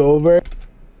take over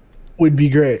would be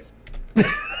great.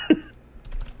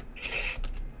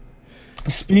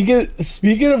 Speaking of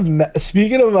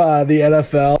the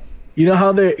NFL, you know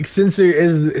how since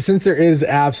there is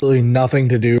absolutely nothing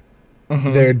to do,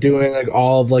 they're doing like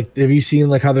all of like, have you seen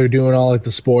like how they're doing all like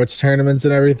the sports tournaments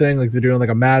and everything? Like they're doing like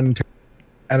a Madden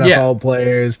NFL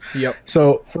players. Yep.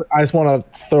 So I just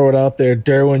want to throw it out there.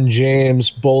 Derwin James,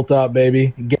 bolt up,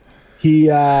 baby. He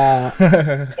took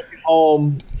it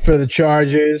home for the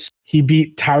Chargers. He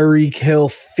beat Tyreek Hill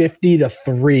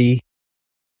 50-3.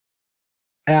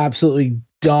 Absolutely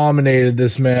dominated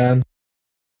this man.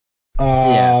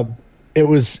 It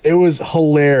was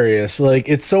hilarious. Like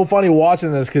it's so funny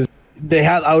watching this because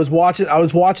I was watching the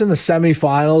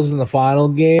semifinals and the final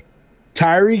game.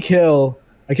 Tyreek Hill,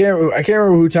 I can't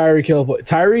remember who Tyreek Hill played.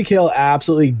 Tyreek Hill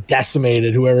absolutely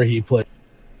decimated whoever he played.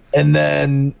 And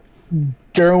then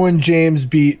Derwin James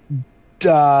beat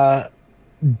Deshaun,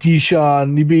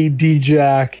 he beat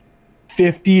D-Jack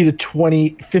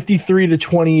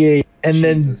 53-28, and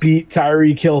then beat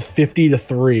Tyreek Hill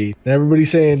 50-3. And everybody's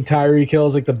saying Tyreek Hill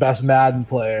is like the best Madden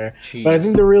player. Jeez. But I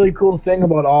think the really cool thing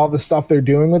about all the stuff they're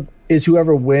doing is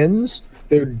whoever wins,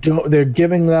 they're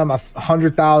giving them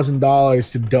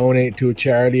 $100,000 to donate to a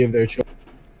charity of their choice.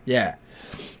 Yeah.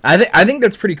 I think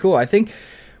that's pretty cool. I think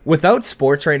without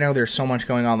sports right now, there's so much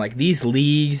going on, like these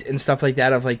leagues and stuff like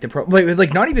that of like the pro,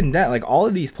 like not even that, like all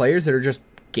of these players that are just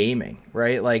gaming,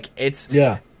 right? Like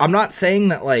I'm not saying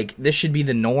that like this should be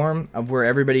the norm of where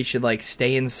everybody should like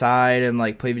stay inside and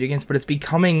like play video games, but it's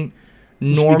becoming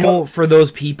normal for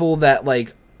those people that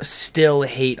like still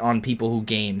hate on people who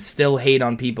game, still hate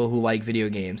on people who like video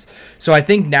games. So I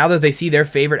think now that they see their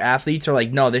favorite athletes are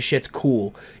like, no, this shit's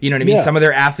cool. You know what I mean? Some of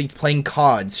their athletes playing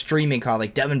COD, streaming COD,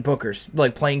 like Devin Booker's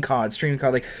like playing COD, streaming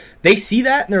COD, like they see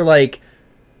that and they're like,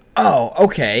 oh,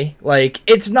 okay, like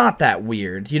it's not that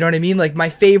weird. You know what I mean? Like my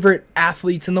favorite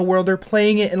athletes in the world are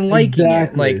playing it and liking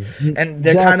it, like, and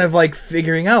they're kind of like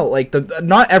figuring out like the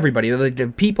not everybody, like the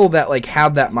people that like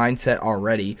have that mindset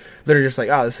already that are just like,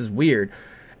 oh, this is weird.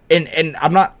 And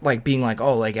I'm not like being like,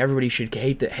 oh, like everybody should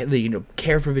hate the, you know,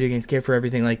 care for video games, care for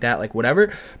everything like that, like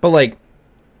whatever. But like,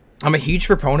 I'm a huge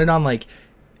proponent on like,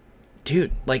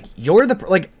 dude, like you're the,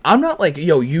 like I'm not like,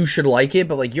 yo, you should like it,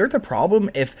 but like you're the problem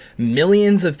if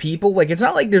millions of people, like it's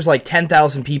not like there's like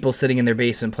 10,000 people sitting in their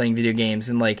basement playing video games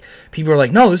and like people are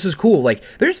like, no, this is cool. Like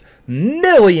there's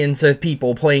millions of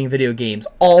people playing video games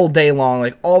all day long,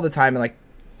 like all the time, and like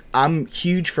I'm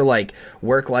huge for like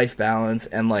work-life balance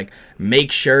and like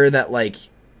make sure that like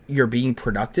you're being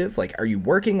productive. Like, are you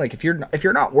working? Like if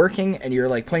you're not working and you're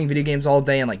like playing video games all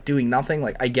day and like doing nothing,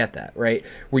 like I get that, right?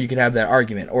 Where you can have that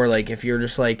argument. Or like if you're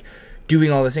just like doing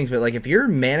all those things, but like if you're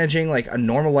managing like a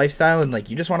normal lifestyle and like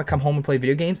you just want to come home and play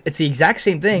video games, it's the exact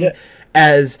same thing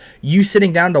as you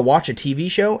sitting down to watch a TV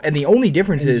show, and the only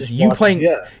difference is you playing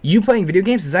video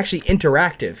games is actually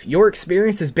interactive. Your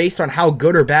experience is based on how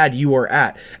good or bad you are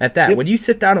at that. When you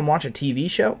sit down and watch a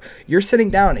TV show, you're sitting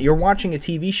down, you're watching a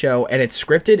TV show and it's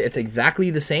scripted, it's exactly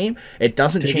the same, it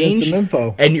doesn't change,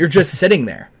 and you're just sitting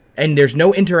there. And there's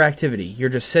no interactivity. You're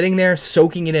just sitting there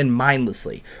soaking it in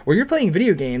mindlessly. Where you're playing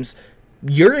video games,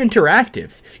 you're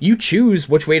interactive. You choose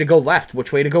which way to go left,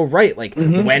 which way to go right, like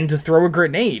when to throw a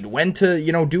grenade, when to,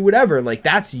 you know, do whatever. Like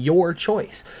that's your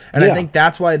choice. And I think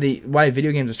that's why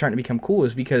video games are starting to become cool,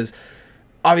 is because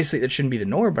obviously it shouldn't be the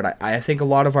norm, but I think a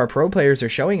lot of our pro players are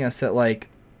showing us that, like,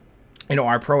 you know,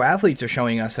 our pro athletes are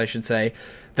showing us, I should say,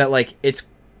 that like it's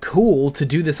cool to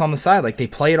do this on the side. Like they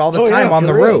play it all the time on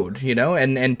the road, you know,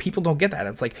 and people don't get that.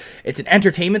 It's like it's an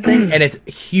entertainment thing and it's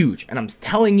huge. And I'm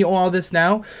telling you all this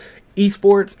now,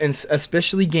 esports and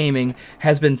especially gaming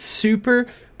has been super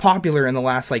popular in the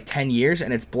last like 10 years,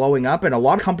 and it's blowing up, and a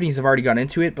lot of companies have already got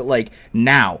into it, but like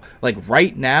now, like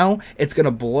right now, it's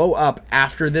gonna blow up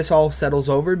after this all settles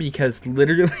over, because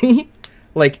literally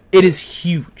like it is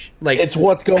huge. Like it's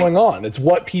what's going on, it's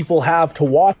what people have to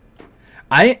watch.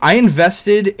 I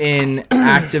invested in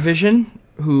Activision,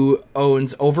 who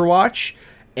owns Overwatch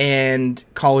and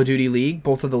Call of Duty League,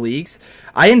 both of the leagues.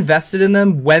 I invested in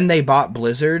them when they bought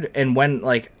Blizzard, and when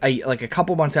like a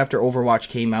couple months after Overwatch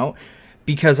came out,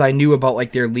 because I knew about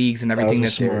like their leagues and everything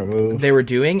that they were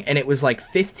doing, and it was like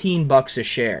 $15 a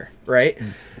share, right?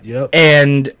 Yep.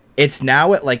 And it's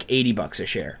now at like $80 a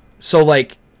share. So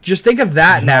like, just think of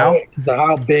that now.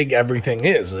 How big everything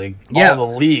is, like all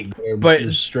the league. But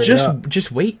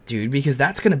just wait, dude, because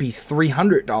that's gonna be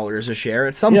 $300 a share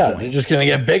at some point. They're just gonna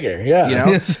get bigger. Yeah, you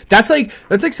know, that's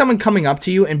like someone coming up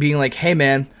to you and being like, "Hey,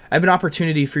 man, I have an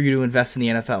opportunity for you to invest in the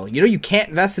NFL." You know, you can't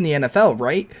invest in the NFL,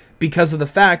 right? Because of the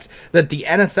fact that the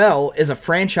NFL is a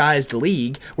franchised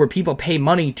league where people pay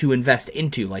money to invest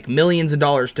into, like millions of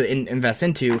dollars to invest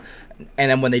into.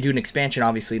 And then when they do an expansion,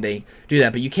 obviously they do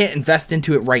that. But you can't invest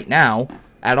into it right now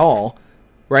at all,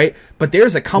 right? But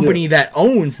there's a company that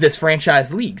owns this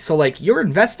franchise league. So, like, you're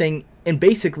investing in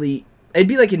basically, it'd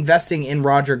be like investing in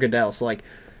Roger Goodell. So, like,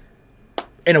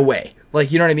 in a way.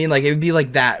 Like, you know what I mean? Like, it would be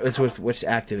like that with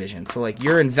Activision. So, like,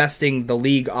 you're investing the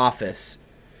league office.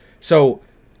 So,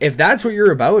 if that's what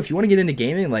you're about, if you want to get into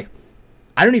gaming, like,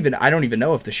 I don't even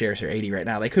know if the shares are 80 right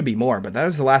now. They could be more, but that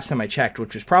was the last time I checked,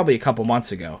 which was probably a couple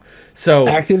months ago. So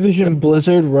Activision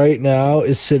Blizzard right now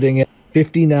is sitting at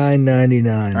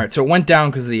 $59.99. All right, so it went down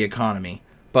because of the economy,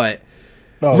 but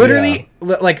literally,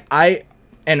 like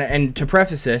and to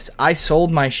preface this, I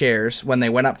sold my shares when they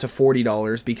went up to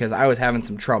 $40 because I was having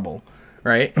some trouble,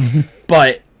 right?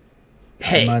 But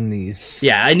hey, monies.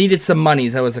 Yeah, I needed some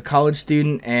monies. I was a college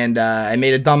student, and I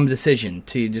made a dumb decision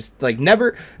to just, like,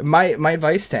 never... My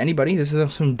advice to anybody, this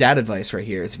is some dad advice right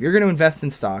here, is if you're going to invest in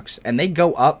stocks and they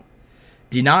go up,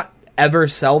 do not ever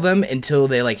sell them until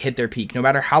they, like, hit their peak. No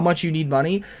matter how much you need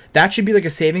money, that should be, like,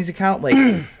 a savings account.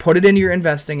 Like, put it into your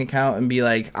investing account and be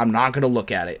like, I'm not going to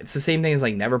look at it. It's the same thing as,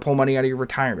 like, never pull money out of your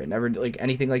retirement. Never, like,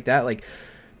 anything like that. Like,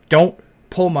 don't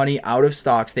pull money out of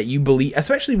stocks that you believe,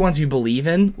 especially ones you believe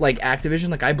in, like Activision.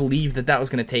 Like, I believed that was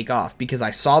going to take off because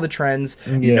I saw the trends.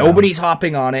 Yeah. Nobody's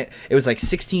hopping on it. It was like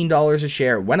 $16 a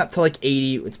share. It went up to like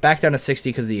 80. It's back down to 60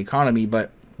 because of the economy. But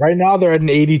right now they're at an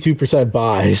 82%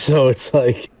 buy. So it's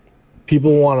like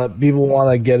people want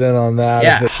to get in on that.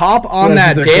 Yeah, hop on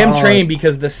that damn train,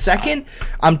 because the second,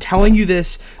 I'm telling you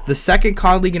this, the second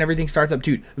COD League and everything starts up,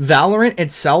 dude, Valorant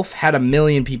itself had 1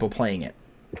 million people playing it.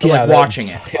 Like watching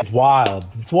it. It's wild.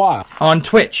 It's wild. On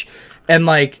Twitch. And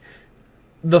like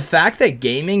the fact that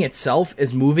gaming itself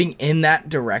is moving in that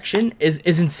direction is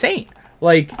insane.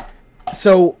 Like,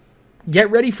 so get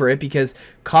ready for it, because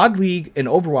COD League and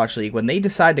Overwatch League, when they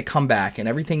decide to come back and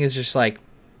everything is just like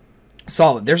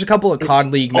solid. There's a couple of COD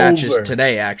League matches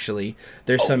today, actually.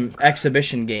 There's some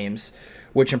exhibition games,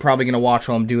 which I'm probably going to watch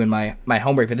while I'm doing my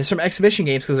homework. But there's some exhibition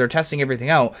games because they're testing everything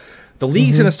out. The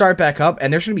league's going to start back up,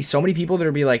 and there's going to be so many people that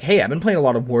are be like, hey, I've been playing a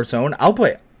lot of Warzone.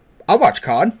 I'll watch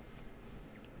COD.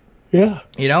 Yeah.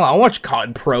 You know, I'll watch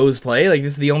COD pros play. Like,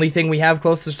 this is the only thing we have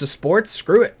closest to sports.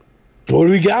 Screw it. What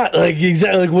do we got? Like,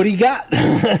 exactly. Like, what do you got?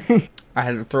 I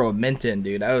had to throw a mint in,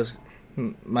 dude.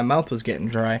 My mouth was getting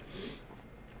dry.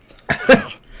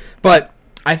 But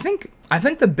I think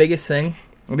the biggest thing,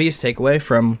 the biggest takeaway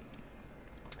from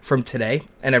today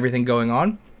and everything going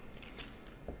on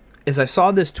is I saw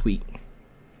this tweet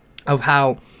of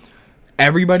how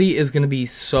everybody is going to be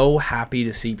so happy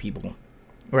to see people,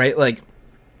 right? Like,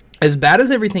 as bad as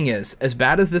everything is, as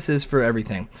bad as this is for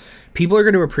everything, people are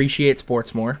going to appreciate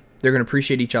sports more. They're going to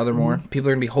appreciate each other more. People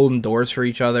are going to be holding doors for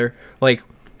each other. Like,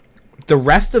 the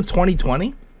rest of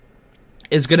 2020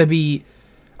 is going to be,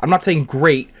 I'm not saying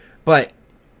great, but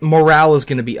morale is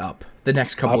going to be up the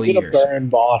next couple of years. I'm going to burn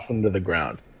Boston to the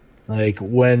ground. Like,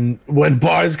 when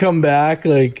bars come back,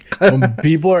 like, when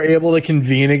people are able to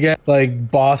convene again, like,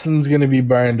 Boston's going to be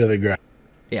burned to the ground.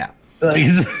 Yeah. Like,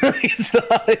 it's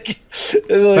like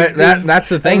but that's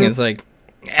the thing, is, like,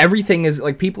 everything is,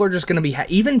 like, people are just going to be,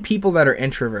 even people that are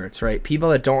introverts, right? People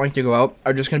that don't like to go out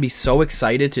are just going to be so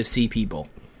excited to see people.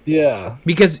 Yeah.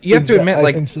 Because you have to admit,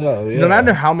 like, so, yeah. No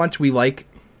matter how much we like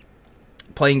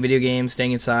playing video games,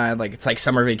 staying inside, like, it's like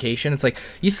summer vacation, it's like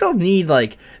you still need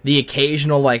like the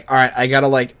occasional, like, all right, I gotta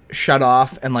like shut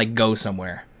off and like go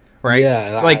somewhere, right?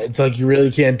 Yeah, like it's like you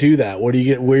really can't do that. Where are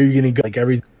you gonna go? Like,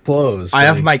 everything's closed. I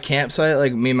have my campsite,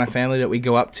 like me and my family, that we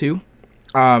go up to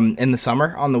in the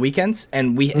summer on the weekends,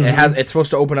 and it's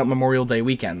supposed to open up Memorial Day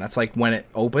weekend. That's like when it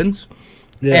opens.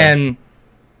 Yeah. And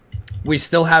we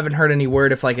still haven't heard any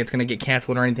word if like it's gonna get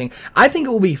canceled or anything. I think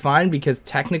it will be fine, because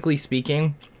technically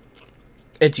speaking,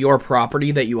 it's your property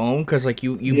that you own, because like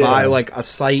you buy like a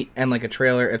site and like a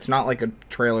trailer. It's not like a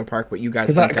trailer park, what you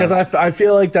guys think. Because I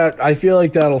feel like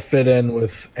that'll fit in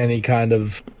with any kind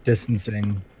of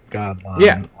distancing guideline.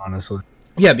 Yeah, honestly.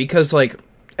 Yeah, because like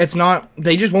it's not.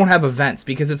 They just won't have events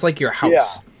because it's like your house. Yeah.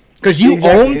 Because you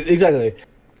own exactly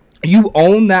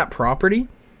that property,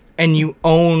 and you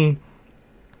own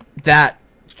that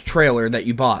trailer that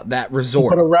you bought, that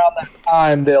resort. But around that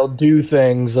time, they'll do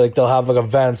things like they'll have like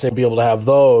events and be able to have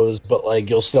those, but like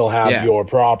you'll still have your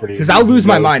property. Because I'll lose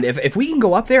my mind if we can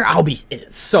go up there. I'd be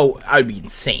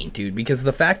insane, dude. Because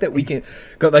the fact that we can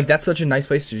go, like, that's such a nice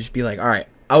place to just be like, all right,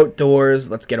 outdoors,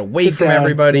 let's get away from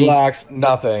everybody, relax,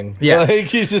 nothing. Yeah,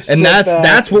 like, you just and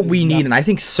that's what we need. And I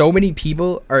think so many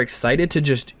people are excited to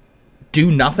just do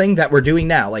nothing that we're doing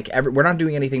now. Like, we're not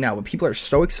doing anything now, but people are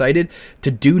so excited to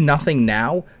do nothing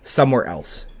now somewhere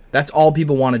else. That's all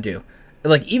people want to do.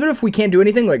 Like, even if we can't do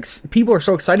anything, like, people are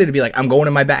so excited to be like, I'm going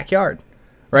in my backyard,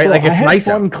 right? Like, it's nice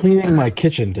out. I had fun cleaning my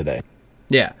kitchen today.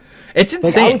 Yeah, it's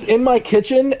insane. Like, I was in my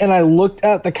kitchen and I looked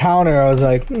at the counter. I was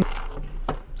like,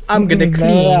 I'm gonna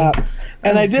clean.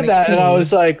 And I did that, and I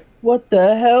was like, what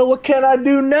the hell? What can I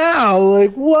do now?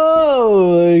 Like,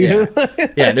 whoa!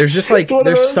 Yeah, there's just like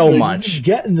there's so much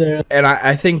getting there. And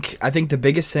I think the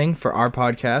biggest thing for our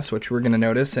podcast, which we're gonna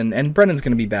notice, and Brendan's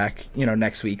gonna be back,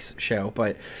 next week's show,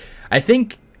 but I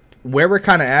think where we're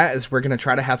kind of at is we're gonna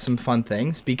try to have some fun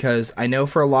things, because I know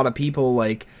for a lot of people,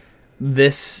 like,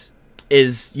 this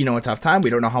is a tough time. We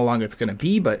don't know how long it's gonna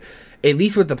be, but at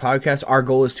least with the podcast, our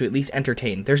goal is to at least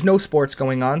entertain. There's no sports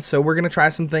going on, so we're gonna try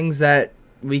some things that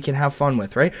we can have fun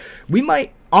with, right? We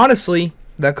might, honestly,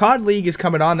 the COD League is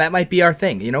coming on. That might be our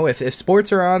thing. If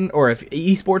sports are on, or if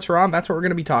esports are on, that's what we're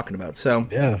going to be talking about. So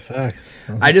yeah, fact.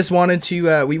 I just wanted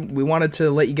to, we wanted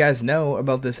to let you guys know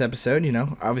about this episode.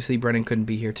 Obviously Brennan couldn't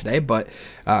be here today, but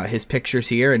his picture's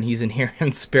here, and he's in here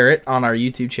in spirit on our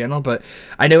YouTube channel. But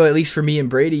I know, at least for me and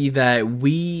Brady, that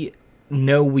we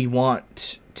know we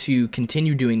want to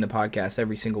continue doing the podcast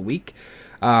every single week.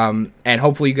 And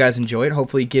hopefully you guys enjoy it.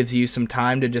 Hopefully it gives you some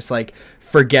time to just like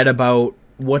forget about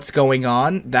what's going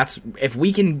on. That's if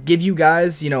we can give you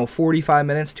guys, 45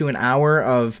 minutes to an hour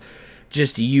of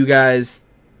just you guys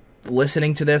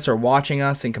listening to this or watching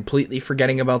us and completely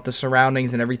forgetting about the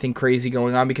surroundings and everything crazy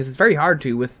going on, because it's very hard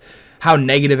to with how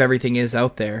negative everything is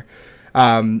out there.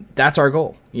 That's our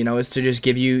goal, is to just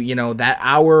give you, that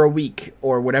hour a week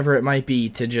or whatever it might be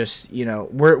to just,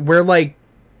 we're like,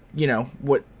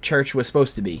 what church was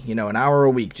supposed to be, an hour a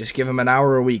week. Just give them an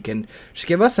hour a week and just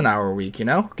give us an hour a week,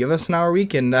 give us an hour a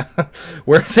week. And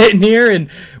we're sitting here and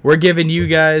we're giving you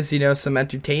guys, some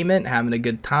entertainment, having a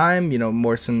good time,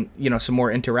 some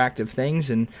more interactive things.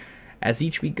 And as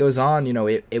each week goes on,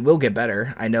 it will get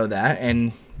better. I know that.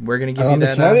 And we're going to give you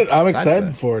that. I'm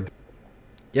excited for it.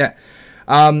 Yeah.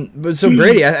 But so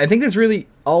Brady, I think that's really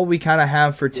all we kind of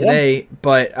have for today. Yeah.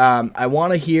 But I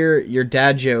want to hear your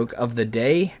dad joke of the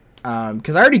day,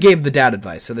 because I already gave the dad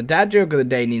advice. So the dad joke of the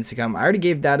day needs to come. I already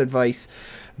gave dad advice.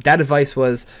 Dad advice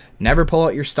was never pull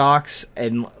out your stocks.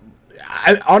 And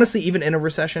honestly, even in a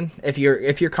recession, if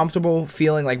you're comfortable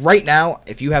feeling like right now,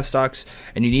 if you have stocks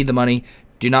and you need the money,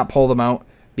 do not pull them out,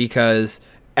 because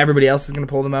everybody else is going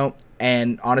to pull them out.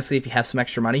 And honestly, if you have some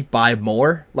extra money, buy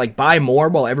more. Like, buy more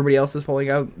while everybody else is pulling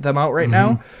them out right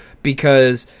now.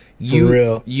 Because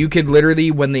you could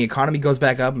literally, when the economy goes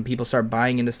back up and people start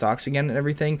buying into stocks again and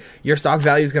everything, your stock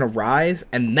value is going to rise.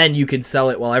 And then you could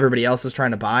sell it while everybody else is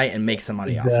trying to buy and make some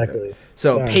money off of it.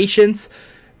 So patience.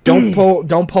 Don't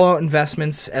pull out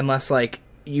investments unless, like,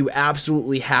 you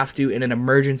absolutely have to in an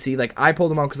emergency. Like, I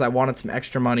pulled them out because I wanted some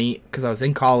extra money because I was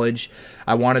in college.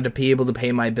 I wanted to be able to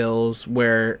pay my bills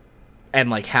and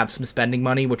like have some spending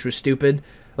money, which was stupid.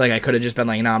 Like, I could have just been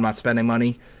like, no, I'm not spending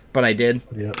money, but I did.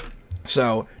 Yep.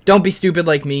 So don't be stupid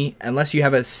like me. Unless you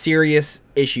have a serious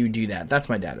issue, do that. That's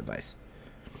my dad advice.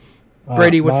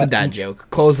 Brady, what's the dad joke?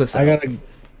 Close this out.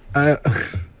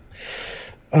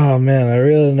 Oh man, I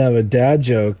really didn't have a dad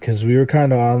joke because we were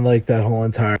kind of on like that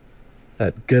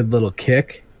good little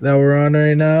kick that we're on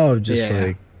right now of just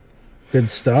like good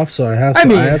stuff. So I have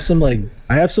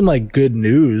some good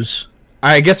news.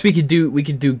 I guess we could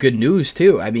do good news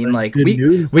too. I mean, like we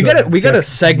gotta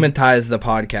segmentize the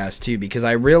podcast too, because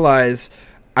I realize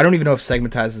I don't even know if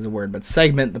segmentize is a word, but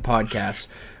segment the podcast.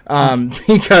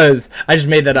 Because I just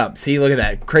made that up. See, look at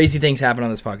that. Crazy things happen on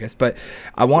this podcast. But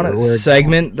I want to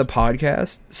segment the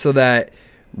podcast so that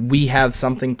we have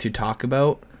something to talk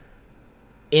about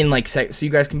in like so you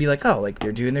guys can be like, oh, like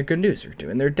they're doing their good news, they're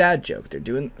doing their dad joke, they're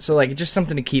doing so like just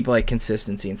something to keep like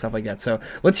consistency and stuff like that. So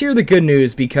let's hear the good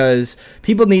news, because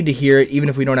people need to hear it. Even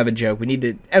if we don't have a joke, we need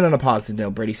to end on a positive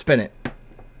note. Brady, spin it.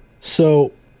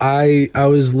 So I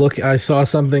saw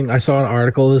an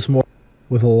article this morning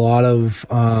with a lot of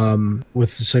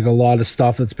with just like a lot of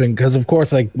stuff that's been, because of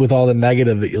course, like with all the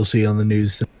negative that you'll see on the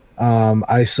news.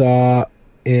 I saw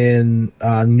in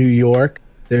New York,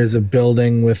 there's a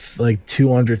building with like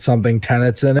 200 something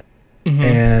tenants in it,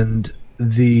 and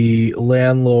the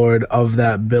landlord of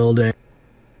that building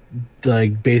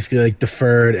like basically like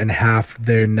deferred and half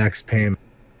their next payment.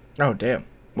 Oh damn.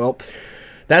 Well,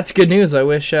 that's good news. I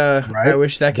wish I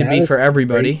wish that could be for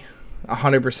everybody.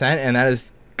 100%, and that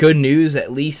is good news,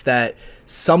 at least that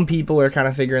some people are kind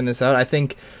of figuring this out. I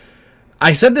think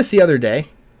I said this the other day.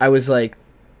 I was like,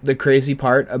 the crazy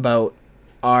part about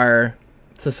our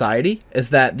society is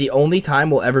that the only time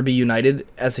we'll ever be united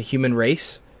as a human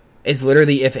race is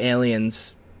literally if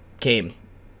aliens came.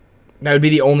 That would be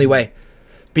the only way,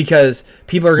 because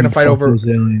people are going to fight over those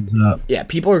aliens up. Yeah,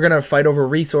 people are going to fight over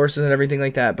resources and everything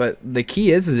like that, but the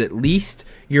key is at least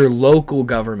your local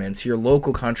governments, your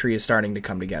local country is starting to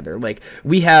come together. Like,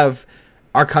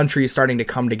 our country is starting to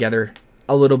come together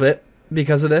a little bit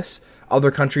because of this. Other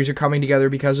countries are coming together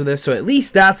because of this. So at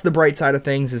least that's the bright side of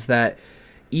things, is that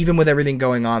even with everything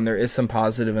going on, there is some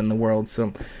positive in the world.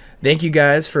 So thank you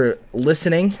guys for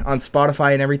listening on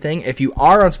Spotify and everything. If you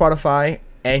are on Spotify,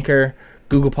 Anchor,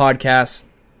 Google Podcasts,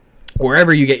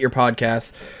 wherever you get your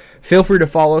podcasts, feel free to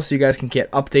follow so you guys can get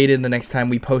updated the next time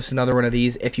we post another one of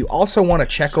these. If you also want to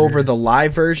check over the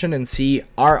live version and see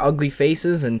our ugly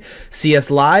faces and see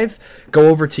us live, go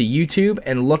over to YouTube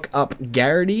and look up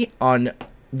Garrity on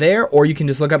there, or you can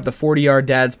just look up the 40-Yard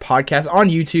Dads podcast on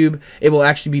YouTube. It will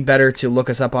actually be better to look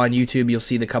us up on YouTube. You'll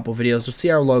see the couple videos. You'll see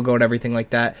our logo and everything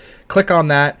like that. Click on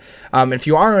that. If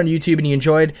you are on YouTube and you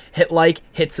enjoyed, hit like,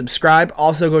 hit subscribe.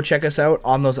 Also, go check us out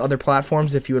on those other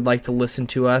platforms if you would like to listen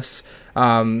to us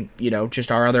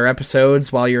just our other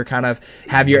episodes while you're kind of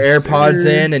have your AirPods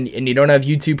in and you don't have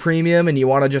YouTube Premium and you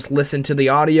want to just listen to the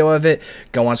audio of it,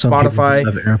 go on Spotify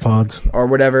have AirPods or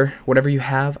whatever you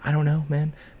have. I don't know,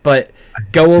 man. But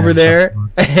go over there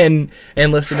and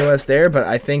listen to us there. But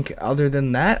I think other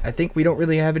than that, I think we don't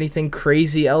really have anything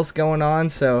crazy else going on.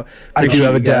 So I do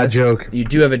have a dad joke. You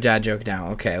do have a dad joke now.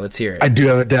 Okay, let's hear it. I do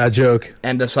have a dad joke.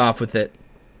 End us off with it.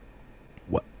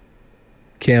 What?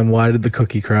 Cam, why did the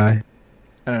cookie cry?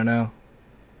 I don't know.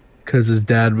 Because his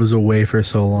dad was away for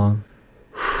so long.